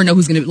just, you never know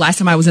who's going to, last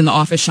time I was in the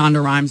office,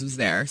 Shonda Rhimes was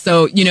there.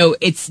 So,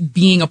 it's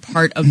being a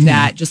part of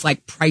that just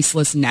like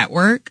priceless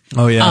network.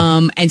 Oh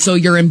yeah. And so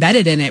you're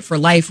embedded in it for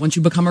life. Once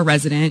you become a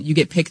resident, you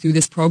get picked through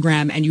this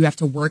program and you have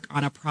to work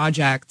on a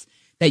project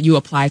that you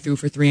apply through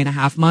for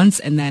 3.5 months.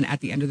 And then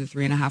at the end of the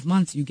 3.5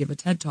 months, you give a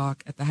TED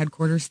Talk at the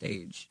headquarters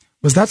stage.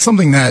 Was that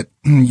something that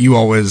you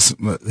always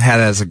had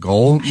as a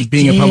goal,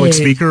 being a public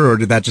speaker, or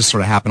did that just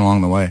sort of happen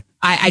along the way?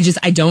 I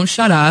don't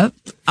shut up.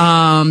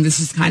 This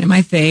is kind of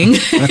my thing.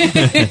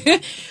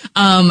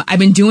 I've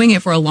been doing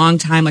it for a long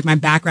time. Like my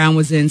background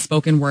was in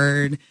spoken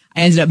word.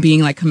 I ended up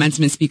being like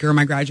commencement speaker in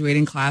my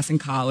graduating class in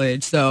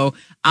college. So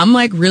I'm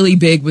like really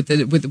big with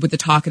the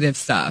talkative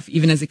stuff.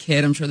 Even as a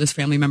kid, I'm sure there's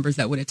family members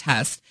that would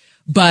attest.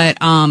 But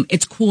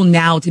it's cool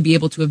now to be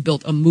able to have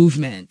built a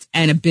movement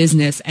and a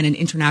business and an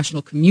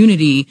international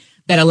community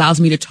that allows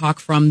me to talk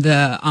from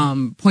the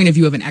point of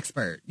view of an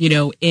expert,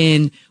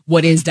 in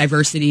what is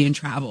diversity in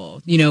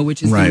travel,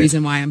 which is the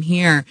reason why I'm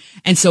here.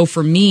 And so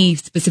for me,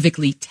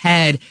 specifically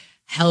TED,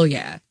 hell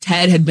yeah.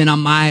 TED had been on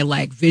my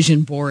like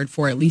vision board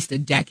for at least a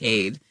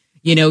decade.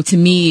 To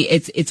me,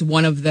 it's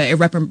one of the, it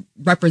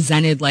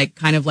represented like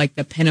kind of like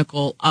the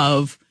pinnacle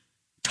of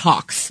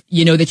talks,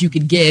 that you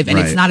could give. And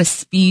it's not a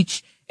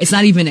speech. It's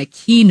not even a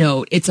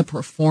keynote. It's a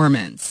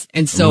performance.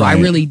 And so I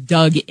really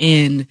dug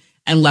in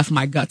and left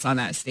my guts on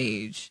that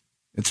stage.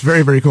 It's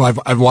very, very cool.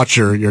 I've watched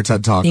your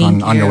TED Talk on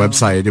your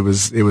website. It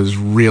was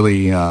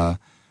really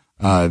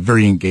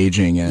very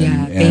engaging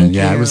and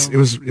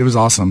it was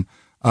awesome.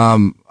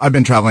 I've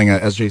been traveling,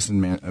 as Jason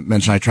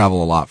mentioned, I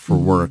travel a lot for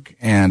work,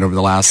 and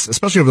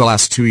especially over the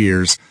last 2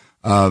 years,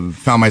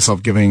 found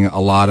myself giving a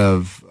lot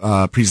of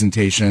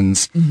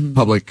presentations,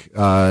 public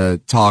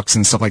talks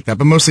and stuff like that,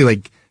 but mostly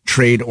like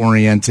trade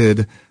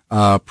oriented,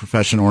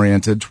 profession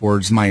oriented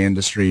towards my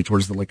industry,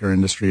 towards the liquor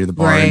industry, the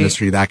bar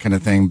industry, that kind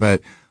of thing.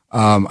 But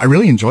I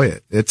really enjoy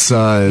it. It's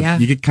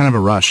you get kind of a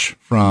rush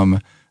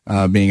from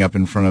being up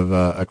in front of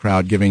a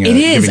crowd giving a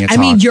talk. I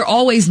mean, you're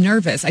always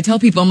nervous. I tell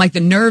people, I'm like, the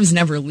nerves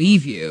never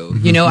leave you.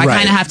 I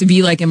kind of have to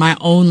be like in my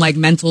own like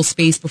mental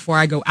space before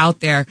I go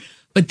out there.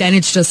 But then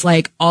it's just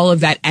like all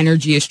of that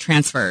energy is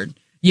transferred,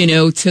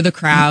 to the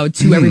crowd,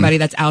 to everybody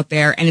that's out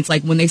there. And it's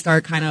like when they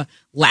start kind of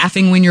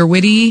laughing when you're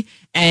witty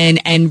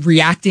and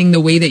reacting the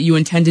way that you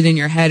intended in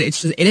your head.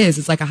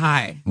 It's like a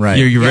high. Right.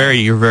 You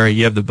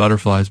have the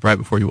butterflies right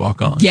before you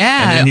walk on.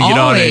 Yeah. And then you get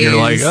on it and you're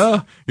like,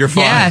 oh, you're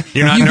fine. Yeah.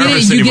 You're not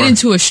nervous anymore. You get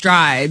into a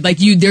stride. Like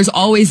there's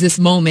always this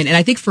moment. And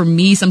I think for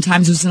me,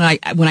 sometimes it's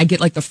when I get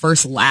like the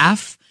first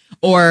laugh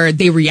or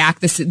they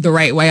react the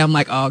right way, I'm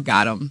like, oh,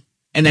 got him.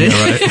 And then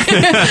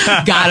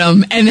got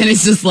him. And then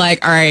it's just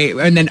like, all right.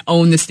 And then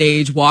own the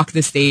stage, walk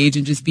the stage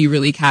and just be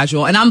really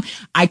casual. And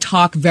I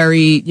talk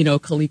very,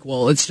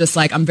 colloquial. It's just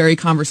like, I'm very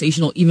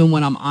conversational even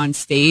when I'm on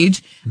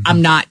stage. Mm-hmm.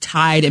 I'm not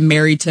tied and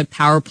married to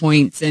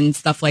PowerPoints and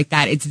stuff like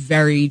that. It's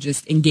very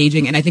just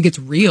engaging. And I think it's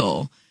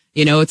real.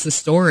 It's a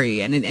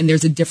story. And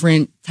there's a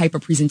different type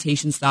of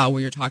presentation style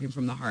where you're talking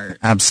from the heart.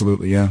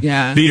 Absolutely. Yeah.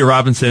 Yeah. Vita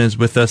Robinson is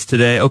with us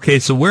today. Okay.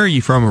 So where are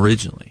you from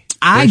originally?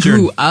 I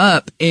grew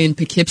up in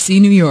Poughkeepsie,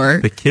 New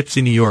York.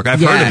 Poughkeepsie, New York.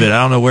 I've heard of it.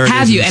 I don't know where it is.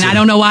 Have you? And I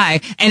don't know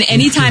why. And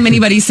anytime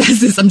anybody says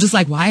this, I'm just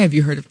like, why have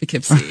you heard of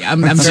Poughkeepsie?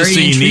 I'm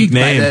very intrigued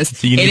by this.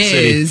 It's a unique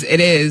city.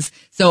 It is.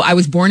 So I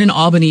was born in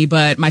Albany,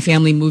 but my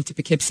family moved to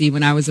Poughkeepsie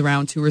when I was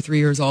around 2 or 3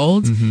 years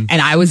old. Mm-hmm. And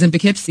I was in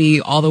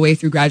Poughkeepsie all the way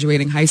through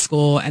graduating high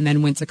school and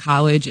then went to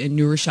college in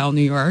New Rochelle,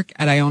 New York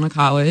at Iona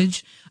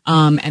College.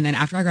 And then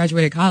after I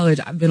graduated college,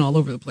 I've been all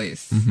over the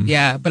place. Mm-hmm.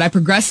 Yeah. But I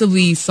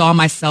progressively saw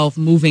myself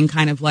moving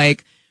kind of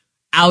like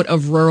out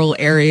of rural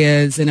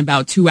areas and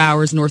about 2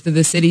 hours north of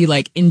the city,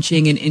 like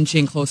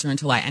inching closer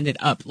until I ended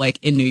up like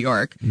in New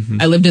York. Mm-hmm.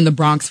 I lived in the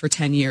Bronx for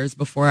 10 years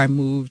before I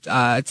moved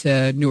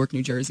to Newark,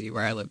 New Jersey,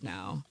 where I live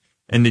now.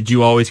 And did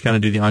you always kind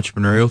of do the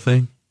entrepreneurial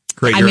thing?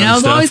 I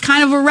was always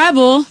kind of a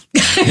rebel.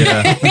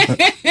 Yeah.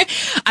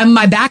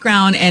 My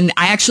background, and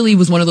I actually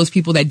was one of those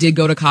people that did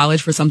go to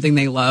college for something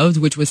they loved,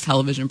 which was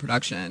television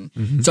production.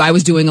 Mm-hmm. So I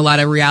was doing a lot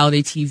of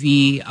reality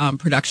TV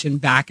production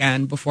back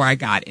end before I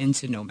got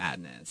into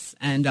Nomadness.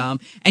 And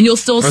you'll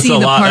still see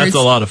the parts. That's a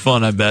lot of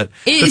fun, I bet.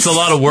 It's a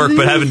lot of work,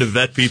 but having to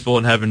vet people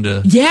and having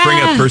to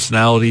bring up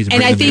personalities.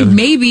 And I think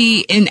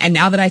maybe, and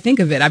now that I think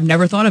of it, I've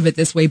never thought of it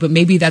this way, but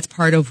maybe that's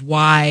part of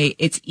why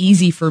it's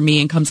easy for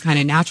me and comes kind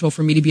of natural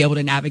for me to be able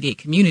to navigate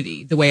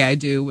community the way I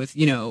do with,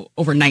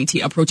 over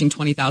approaching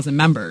 20,000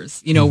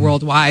 members, mm-hmm.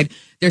 worldwide.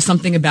 There's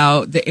something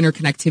about the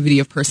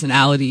interconnectivity of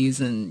personalities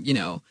and,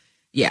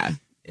 yeah.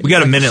 We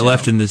got a minute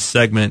left in this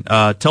segment.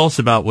 Tell us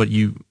about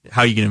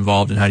how you get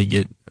involved and how do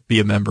you be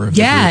a member of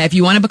the group. If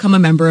you want to become a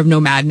member of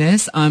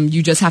Nomadness,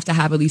 you just have to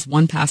have at least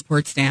one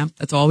passport stamp.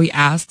 That's all we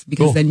ask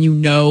because then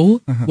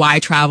why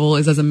travel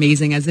is as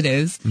amazing as it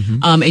is.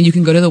 Mm-hmm. And you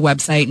can go to the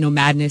website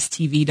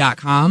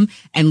nomadnesstv.com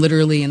and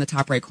literally in the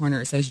top right corner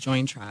it says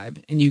join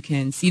tribe and you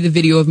can see the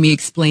video of me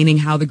explaining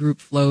how the group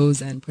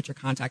flows and put your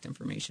contact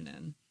information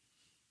in.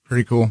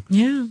 Pretty cool.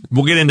 Yeah.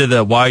 We'll get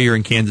into why you're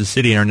in Kansas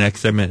City in our next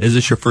segment. Is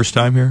this your first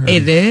time here?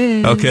 It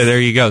is. Okay, there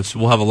you go. So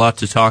we'll have a lot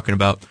to talking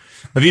about.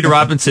 Evita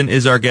Robinson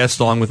is our guest,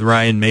 along with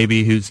Ryan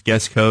Mabey, who's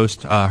guest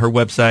host. Her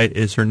website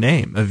is her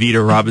name,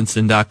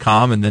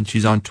 evitarobinson.com, and then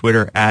she's on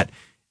Twitter at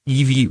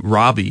Evie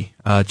Robbie.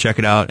 Check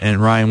it out.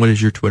 And Ryan, what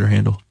is your Twitter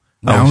handle?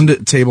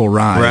 Round Table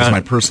Rye is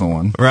my personal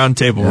one. Round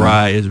Table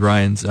Rye is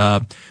Ryan's.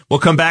 We'll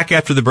come back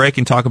after the break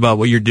and talk about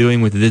what you're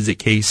doing with Visit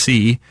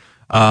KC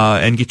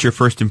and get your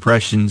first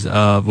impressions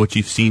of what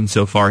you've seen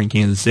so far in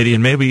Kansas City,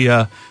 and maybe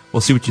we'll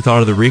see what you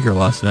thought of the Rieger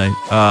last night.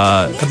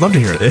 I'd love to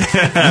hear it.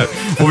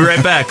 We'll be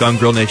right back on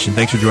Grill Nation.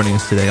 Thanks for joining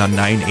us today on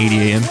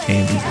 980 AM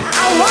KMBZ.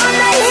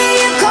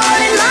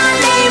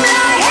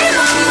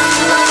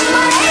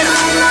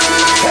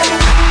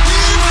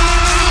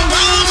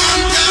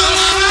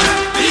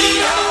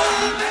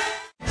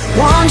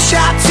 One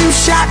shot, two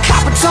shot,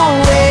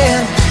 Coppertone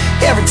red.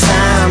 Every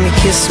time you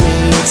kiss me,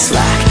 it's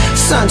like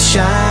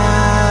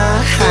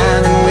sunshine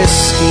and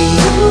whiskey.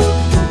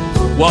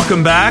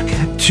 Welcome back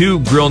to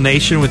Grill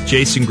Nation with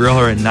Jason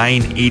Griller at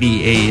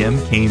 980 AM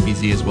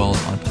KMBZ, as well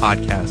as on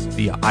podcast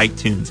via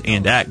iTunes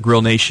and at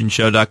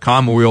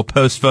grillnationshow.com, where we'll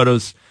post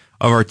photos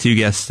of our two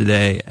guests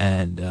today,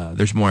 and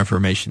there's more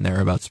information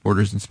there about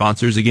supporters and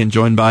sponsors. Again,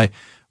 joined by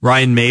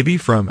Ryan Mabey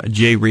from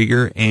J.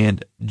 Rieger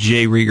and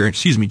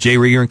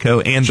Co.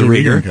 and The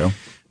Rieger. Co.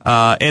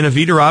 And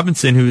Evita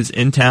Robinson, who is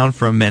in town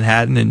from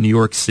Manhattan and New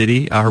York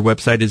City. Her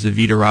website is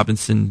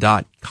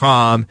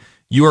evitarobinson.com.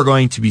 You are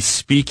going to be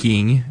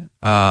speaking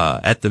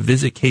at the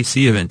Visit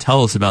KC event.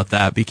 Tell us about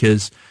that,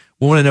 because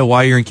we want to know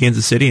why you're in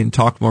Kansas City and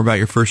talk more about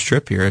your first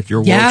trip here. If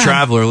you're a world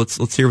traveler,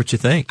 let's hear what you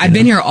think. I've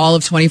been here all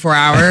of 24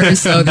 hours,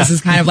 so this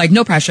is kind of like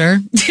no pressure.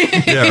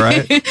 Yeah,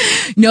 right.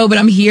 No, but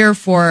I'm here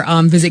for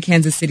Visit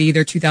Kansas City,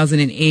 their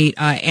 2008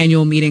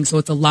 annual meeting. So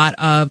it's a lot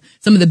of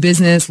some of the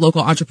business,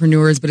 local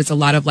entrepreneurs, but it's a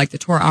lot of like the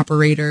tour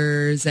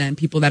operators and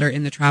people that are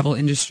in the travel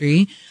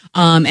industry.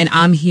 And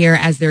I'm here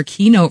as their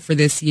keynote for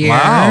this year.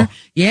 Wow.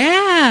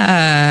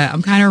 Yeah,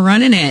 I'm kind of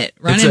running it.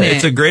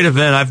 It's a great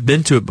event. I've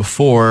been to it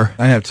before.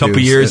 I have a couple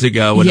years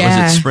ago when it was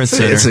at Sprint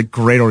Center. It's a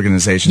great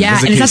organization. Yeah,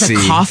 Visit and it's at the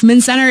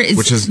Kauffman Center.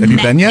 Have you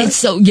been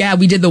yet?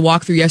 We did the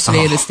walkthrough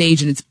yesterday of the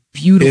stage, and it's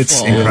beautiful.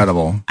 It's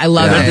incredible. I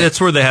love it. That's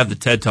where they have the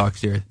TED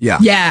Talks here. Yeah.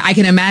 Yeah, I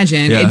can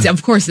imagine. Yeah. It's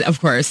of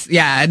course.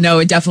 Yeah, no,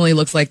 it definitely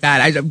looks like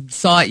that. I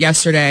saw it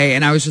yesterday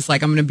and I was just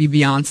like, I'm going to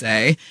be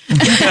Beyonce.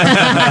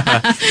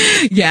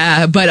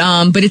 Yeah,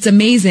 but it's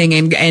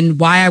amazing. And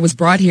why I was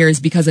brought here is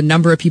because a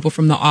number of people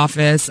from the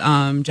office,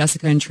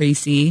 Jessica and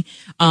Tracy,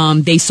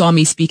 they saw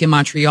me speak in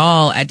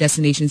Montreal at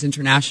Destinations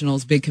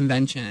International's big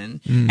convention.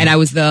 And I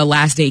was the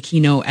last day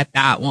keynote at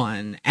that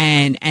one.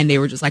 And they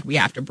were just like, we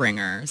have to bring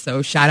her.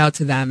 So shout out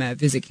to them at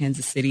Visit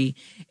Kansas City.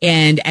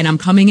 And I'm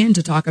coming in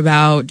to talk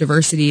about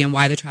diversity and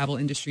why the travel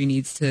industry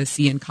needs to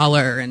see in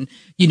color and,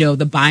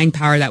 the buying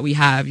power that we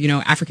have.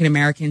 African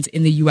Americans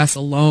in the U.S.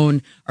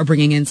 alone are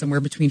bringing in somewhere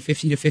between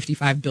 $50 to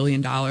 $55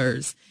 billion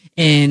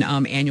in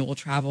annual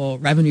travel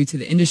revenue to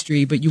the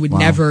industry, but you would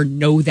never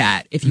know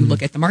that if you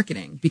look at the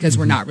marketing because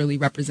we're not really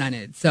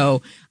represented.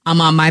 So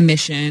I'm on my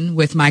mission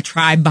with my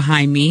tribe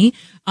behind me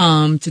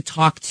to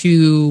talk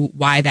to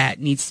why that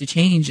needs to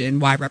change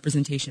and why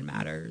representation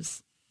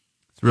matters.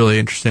 It's really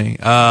interesting.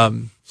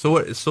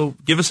 So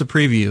give us a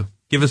preview.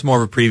 Give us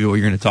more of a preview of what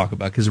you're going to talk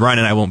about, because Ryan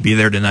and I won't be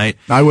there tonight.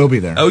 I will be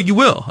there. Oh, you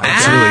will?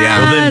 Absolutely, yeah.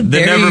 Well, then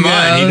there never you mind.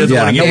 go. He doesn't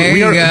want to There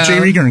we are. you go. Jay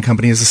Rieger and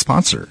Company is a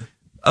sponsor.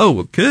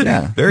 Oh, good.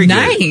 Yeah. Very good.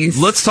 Nice.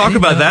 Let's talk There you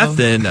about go. that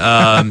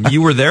then.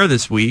 You were there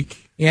this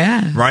week.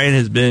 Yeah. Ryan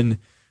has been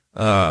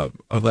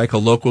like a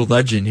local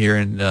legend here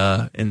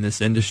in this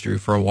industry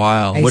for a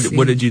while. I What see.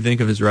 did you think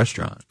of his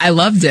restaurant? I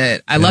loved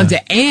it. I loved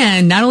it.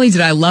 And not only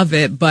did I love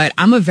it, but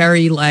I'm a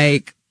very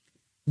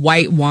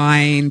white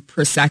wine,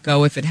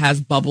 Prosecco, if it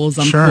has bubbles,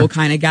 I'm Sure. cool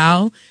kind of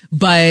gal.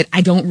 But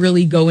I don't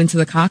really go into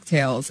the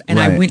cocktails. And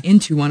I Right. went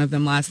into one of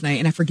them last night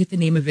and I forget the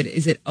name of it.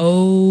 Is it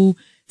The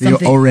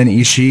something? Oren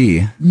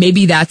Ishii.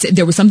 Maybe that's it.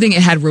 There was something,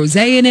 it had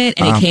rosé in it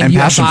and it came and to you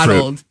passion fruit.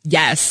 bottled.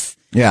 Yes.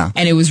 Yeah.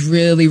 And it was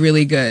really,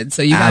 really good.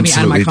 So you got me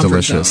out of my Absolutely comfort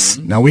delicious.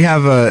 zone. Now we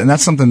have, and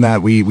that's something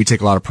that we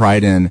take a lot of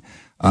pride in,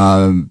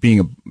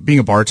 being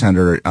a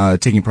bartender,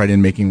 taking pride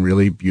in making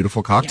really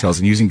beautiful cocktails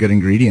and using good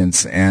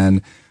ingredients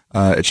and,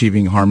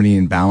 achieving harmony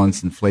and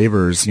balance and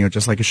flavors,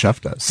 just like a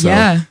chef does. So,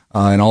 Yeah.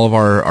 And all of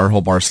our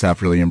whole bar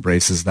staff really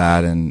embraces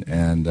that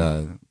and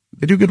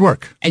they do good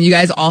work. And you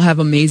guys all have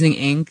amazing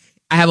ink.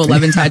 I have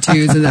 11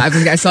 tattoos, and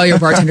I saw your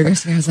bartender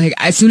yesterday. I was like,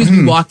 as soon as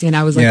we walked in,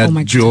 I was like, Yeah, oh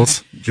my Jules.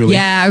 God. Julie.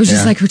 Yeah, I was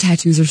just Yeah. like, her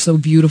tattoos are so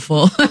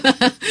beautiful.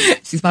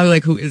 She's probably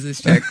like, who is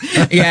this chick?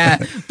 Yeah.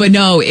 But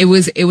no, it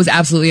was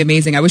absolutely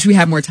amazing. I wish we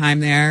had more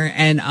time there.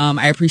 And,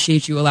 I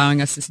appreciate you allowing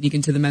us to sneak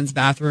into the men's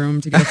bathroom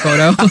to get a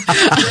photo. Okay,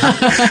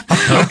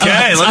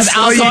 let's of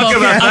talk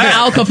about that.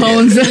 Al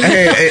Capone's.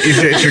 Hey,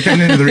 if you're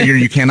coming into the Rieger,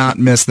 you cannot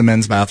miss the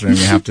men's bathroom.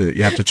 You have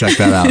to check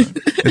that out.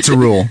 It's a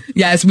rule.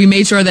 Yes, we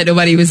made sure that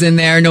nobody was in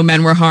there. No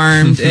men were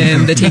harmed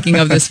in the taking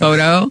of this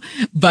photo.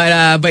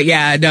 But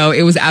yeah, no,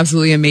 it was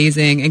absolutely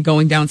amazing. And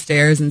going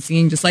downstairs and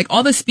seeing just like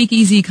all the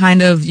speakeasy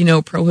kind of,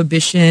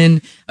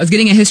 prohibition. I was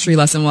getting a history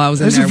lesson while I was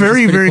in There's there. a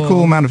very, which is very pretty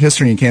cool amount of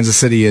history in Kansas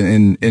City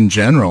in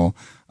general,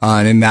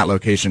 and in that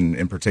location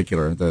in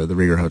particular, the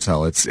Rieger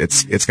Hotel.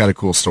 It's got a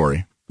cool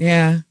story.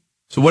 Yeah.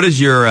 So what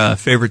is your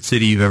favorite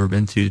city you've ever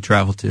been to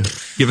travel to?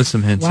 Give us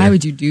some hints. Why here.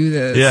 would you do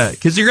this? Yeah,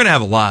 because you're going to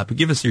have a lot, but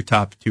give us your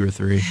top 2 or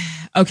 3.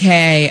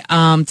 Okay.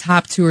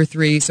 Top 2 or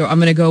 3. So I'm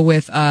going to go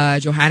with,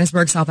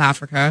 Johannesburg, South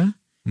Africa.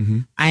 Mm-hmm.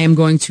 I am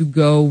going to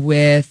go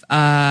with,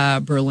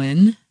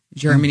 Berlin,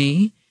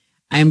 Germany.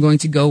 I am going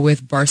to go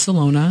with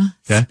Barcelona,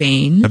 Okay.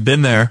 Spain. I've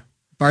been there.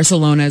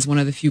 Barcelona is one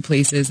of the few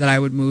places that I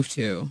would move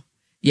to.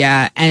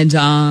 Yeah. And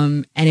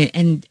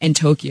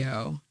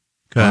Tokyo.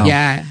 Okay.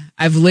 Yeah.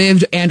 I've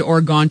lived and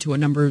or gone to a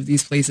number of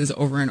these places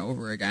over and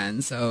over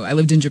again. So I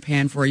lived in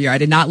Japan for a year. I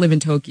did not live in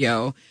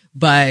Tokyo,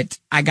 but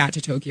I got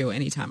to Tokyo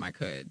anytime I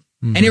could.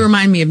 And it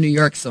reminded me of New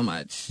York so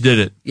much. Did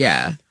it?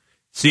 Yeah.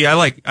 See, I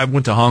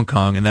went to Hong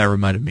Kong, and that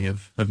reminded me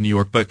of New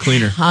York, but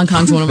cleaner. Hong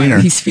Kong's one of my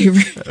Cleaner. least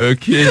favorite.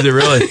 Okay, is it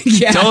really?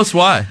 Yeah. Tell us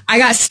why. I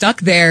got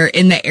stuck there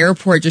in the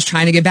airport just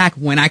trying to get back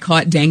when I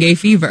caught dengue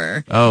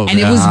fever. Oh, and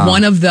it was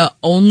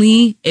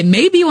it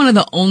may be one of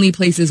the only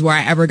places where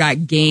I ever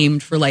got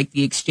gamed for like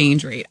the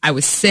exchange rate. I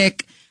was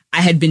sick. I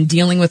had been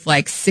dealing with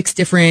like 6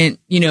 different,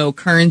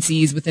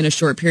 currencies within a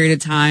short period of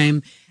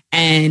time.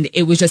 And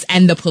it was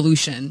and the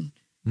pollution.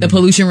 The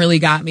pollution really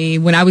got me.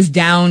 When I was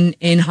down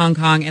in Hong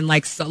Kong and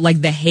like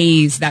the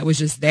haze that was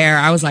just there,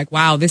 I was like,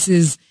 wow,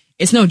 it's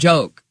no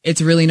joke.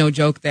 It's really no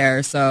joke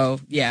there. So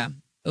yeah,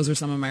 those are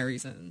some of my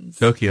reasons.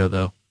 Tokyo,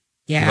 though.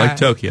 Yeah. I like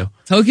Tokyo.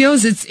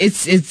 Tokyo's,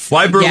 it's.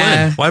 Why Berlin?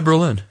 Yeah, Why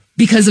Berlin?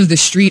 because of the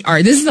street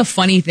art. This is a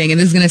funny thing, and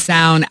this is going to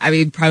sound,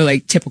 probably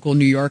like typical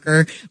New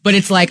Yorker, but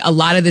it's like a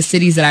lot of the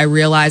cities that I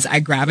realize I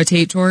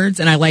gravitate towards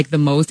and I like the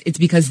most. It's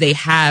because they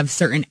have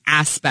certain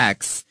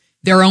aspects,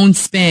 their own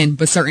spin,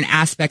 but certain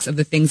aspects of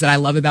the things that I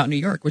love about New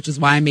York, which is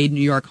why I made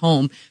New York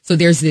home. So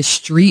there's this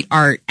street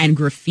art and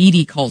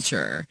graffiti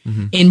culture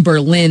in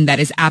Berlin that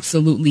is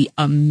absolutely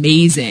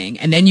amazing.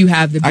 And then you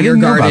have the beer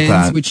didn't know about gardens,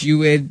 that. which you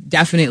would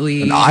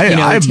definitely,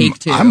 I'm take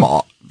to. I'm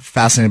all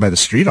fascinated by the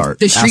street art.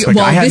 The street, aspect.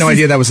 well, I had no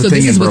idea that was a thing in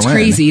Berlin. This is what's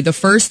crazy. The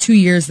first 2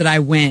 years that I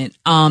went,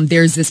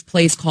 there's this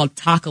place called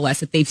Tacheles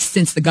that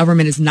since the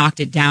government has knocked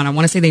it down. I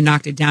want to say they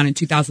knocked it down in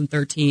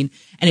 2013,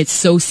 and it's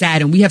so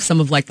sad. And we have some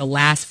of like the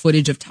last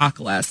footage of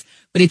Tacheles,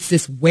 but it's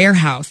this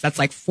warehouse that's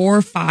like 4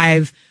 or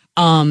 5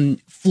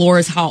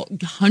 floors,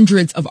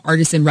 hundreds of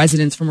artists in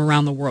residence from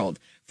around the world,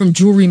 from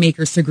jewelry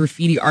makers to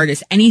graffiti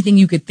artists, anything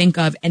you could think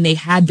of. And they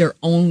had their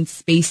own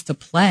space to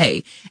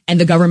play, and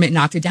the government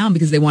knocked it down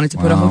because they wanted to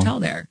put a hotel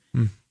there.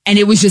 And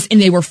it was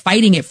and they were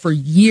fighting it for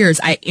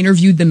years. I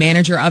interviewed the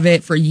manager of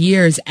it for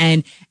years,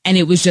 and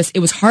it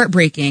was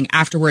heartbreaking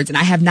afterwards. And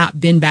I have not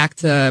been back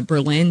to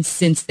Berlin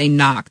since they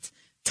knocked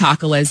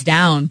Tacheles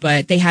down,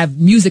 but they have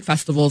music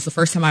festivals. The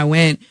first time I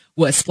went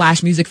was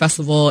Splash Music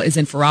Festival is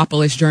in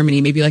Ferropolis,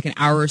 Germany, maybe like an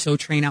hour or so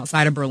train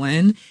outside of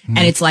Berlin. And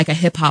it's like a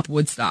hip hop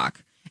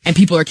Woodstock. And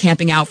people are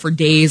camping out for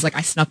days. Like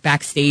I snuck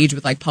backstage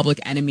with like Public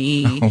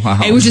Enemy. Oh, wow.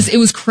 It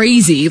was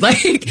crazy.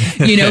 Like,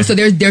 you know, so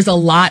there's a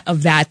lot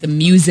of that. The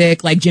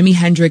music, like Jimi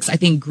Hendrix, I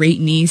think great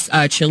niece,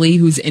 Chili,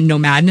 who's in No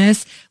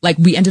Madness. Like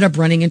we ended up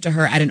running into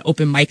her at an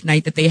open mic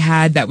night that they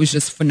had that was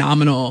just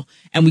phenomenal.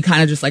 And we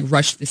kind of just like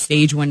rushed the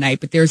stage one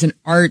night, but there's an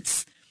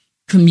arts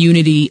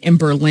community in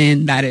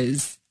Berlin that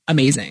is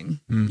amazing.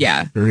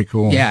 Yeah. Very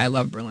cool. Yeah. I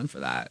love Berlin for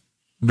that.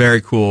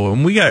 Very cool.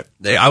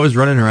 And I was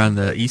running around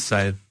the east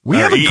side. We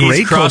have a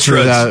great culture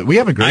of that. We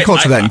have a great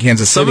culture of that in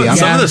Kansas City.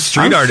 Some of the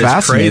street art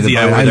is crazy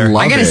over there.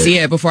 I gotta see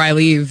it before I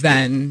leave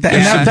then.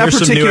 That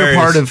particular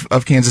part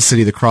of Kansas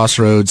City, the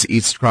Crossroads,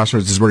 East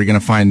Crossroads, is where you're going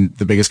to find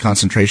the biggest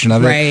concentration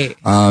of it. Right.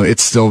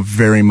 It's still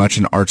very much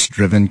an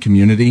arts-driven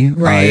community.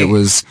 Right. It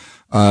was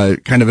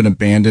kind of an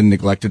abandoned,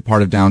 neglected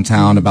part of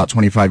downtown about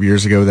 25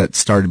 years ago that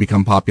started to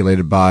become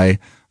populated by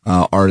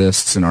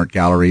artists and art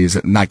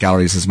galleries, not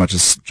galleries as much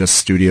as just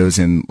studios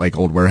in like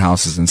old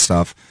warehouses and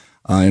stuff.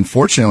 And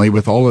fortunately,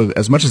 with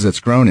as much as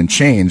it's grown and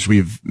changed,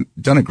 we've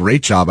done a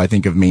great job, I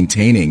think, of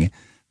maintaining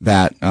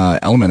that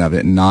element of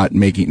it and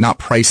not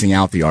pricing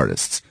out the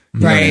artists.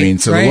 You know what I mean?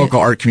 So the local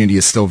art community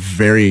is still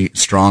very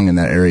strong in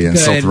that area and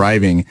still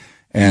thriving.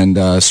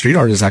 And street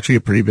art is actually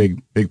a pretty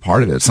big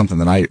part of it. It's something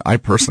that I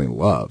personally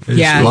love.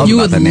 Yeah, you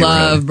would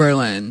love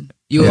Berlin.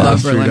 You would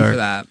love Berlin for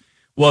that.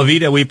 Well,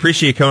 Vita, we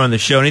appreciate you coming on the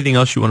show. Anything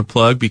else you want to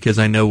plug? Because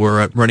I know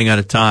we're running out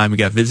of time. We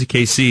got Visit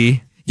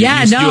KC.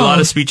 Yeah, you do a lot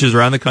of speeches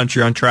around the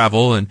country on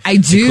travel and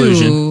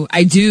inclusion.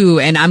 I do,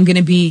 and I'm going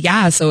to be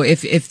So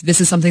if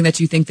this is something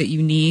that you think that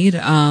you need,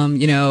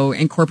 you know,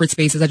 in corporate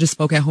spaces, I just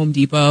spoke at Home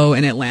Depot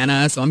in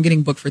Atlanta, so I'm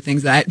getting booked for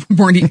things that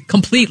weren't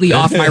completely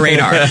off my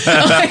radar.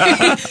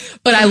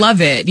 But I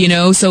love it, you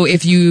know. So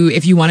if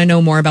you want to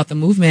know more about the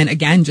movement,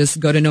 again, just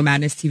go to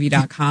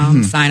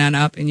nomadnesstv.com, sign on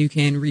up, and you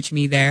can reach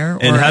me there.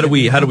 And how do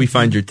we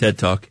find your TED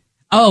Talk?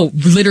 Oh,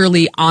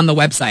 literally on the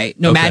website,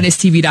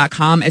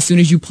 nomadnesstv.com. As soon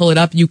as you pull it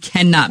up, you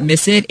cannot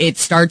miss it. It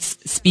starts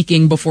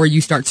speaking before you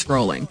start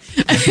scrolling.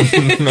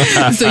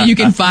 So you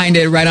can find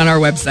it right on our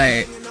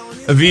website.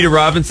 Evita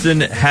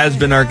Robinson has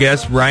been our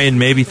guest. Ryan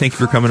Mabey, thank you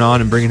for coming on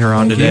and bringing her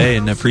on today.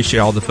 And I appreciate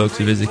all the folks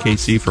at Visit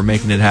KC for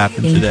making it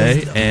happen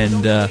today.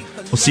 And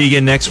we'll see you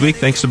again next week.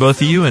 Thanks to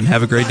both of you, and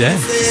have a great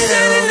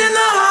day.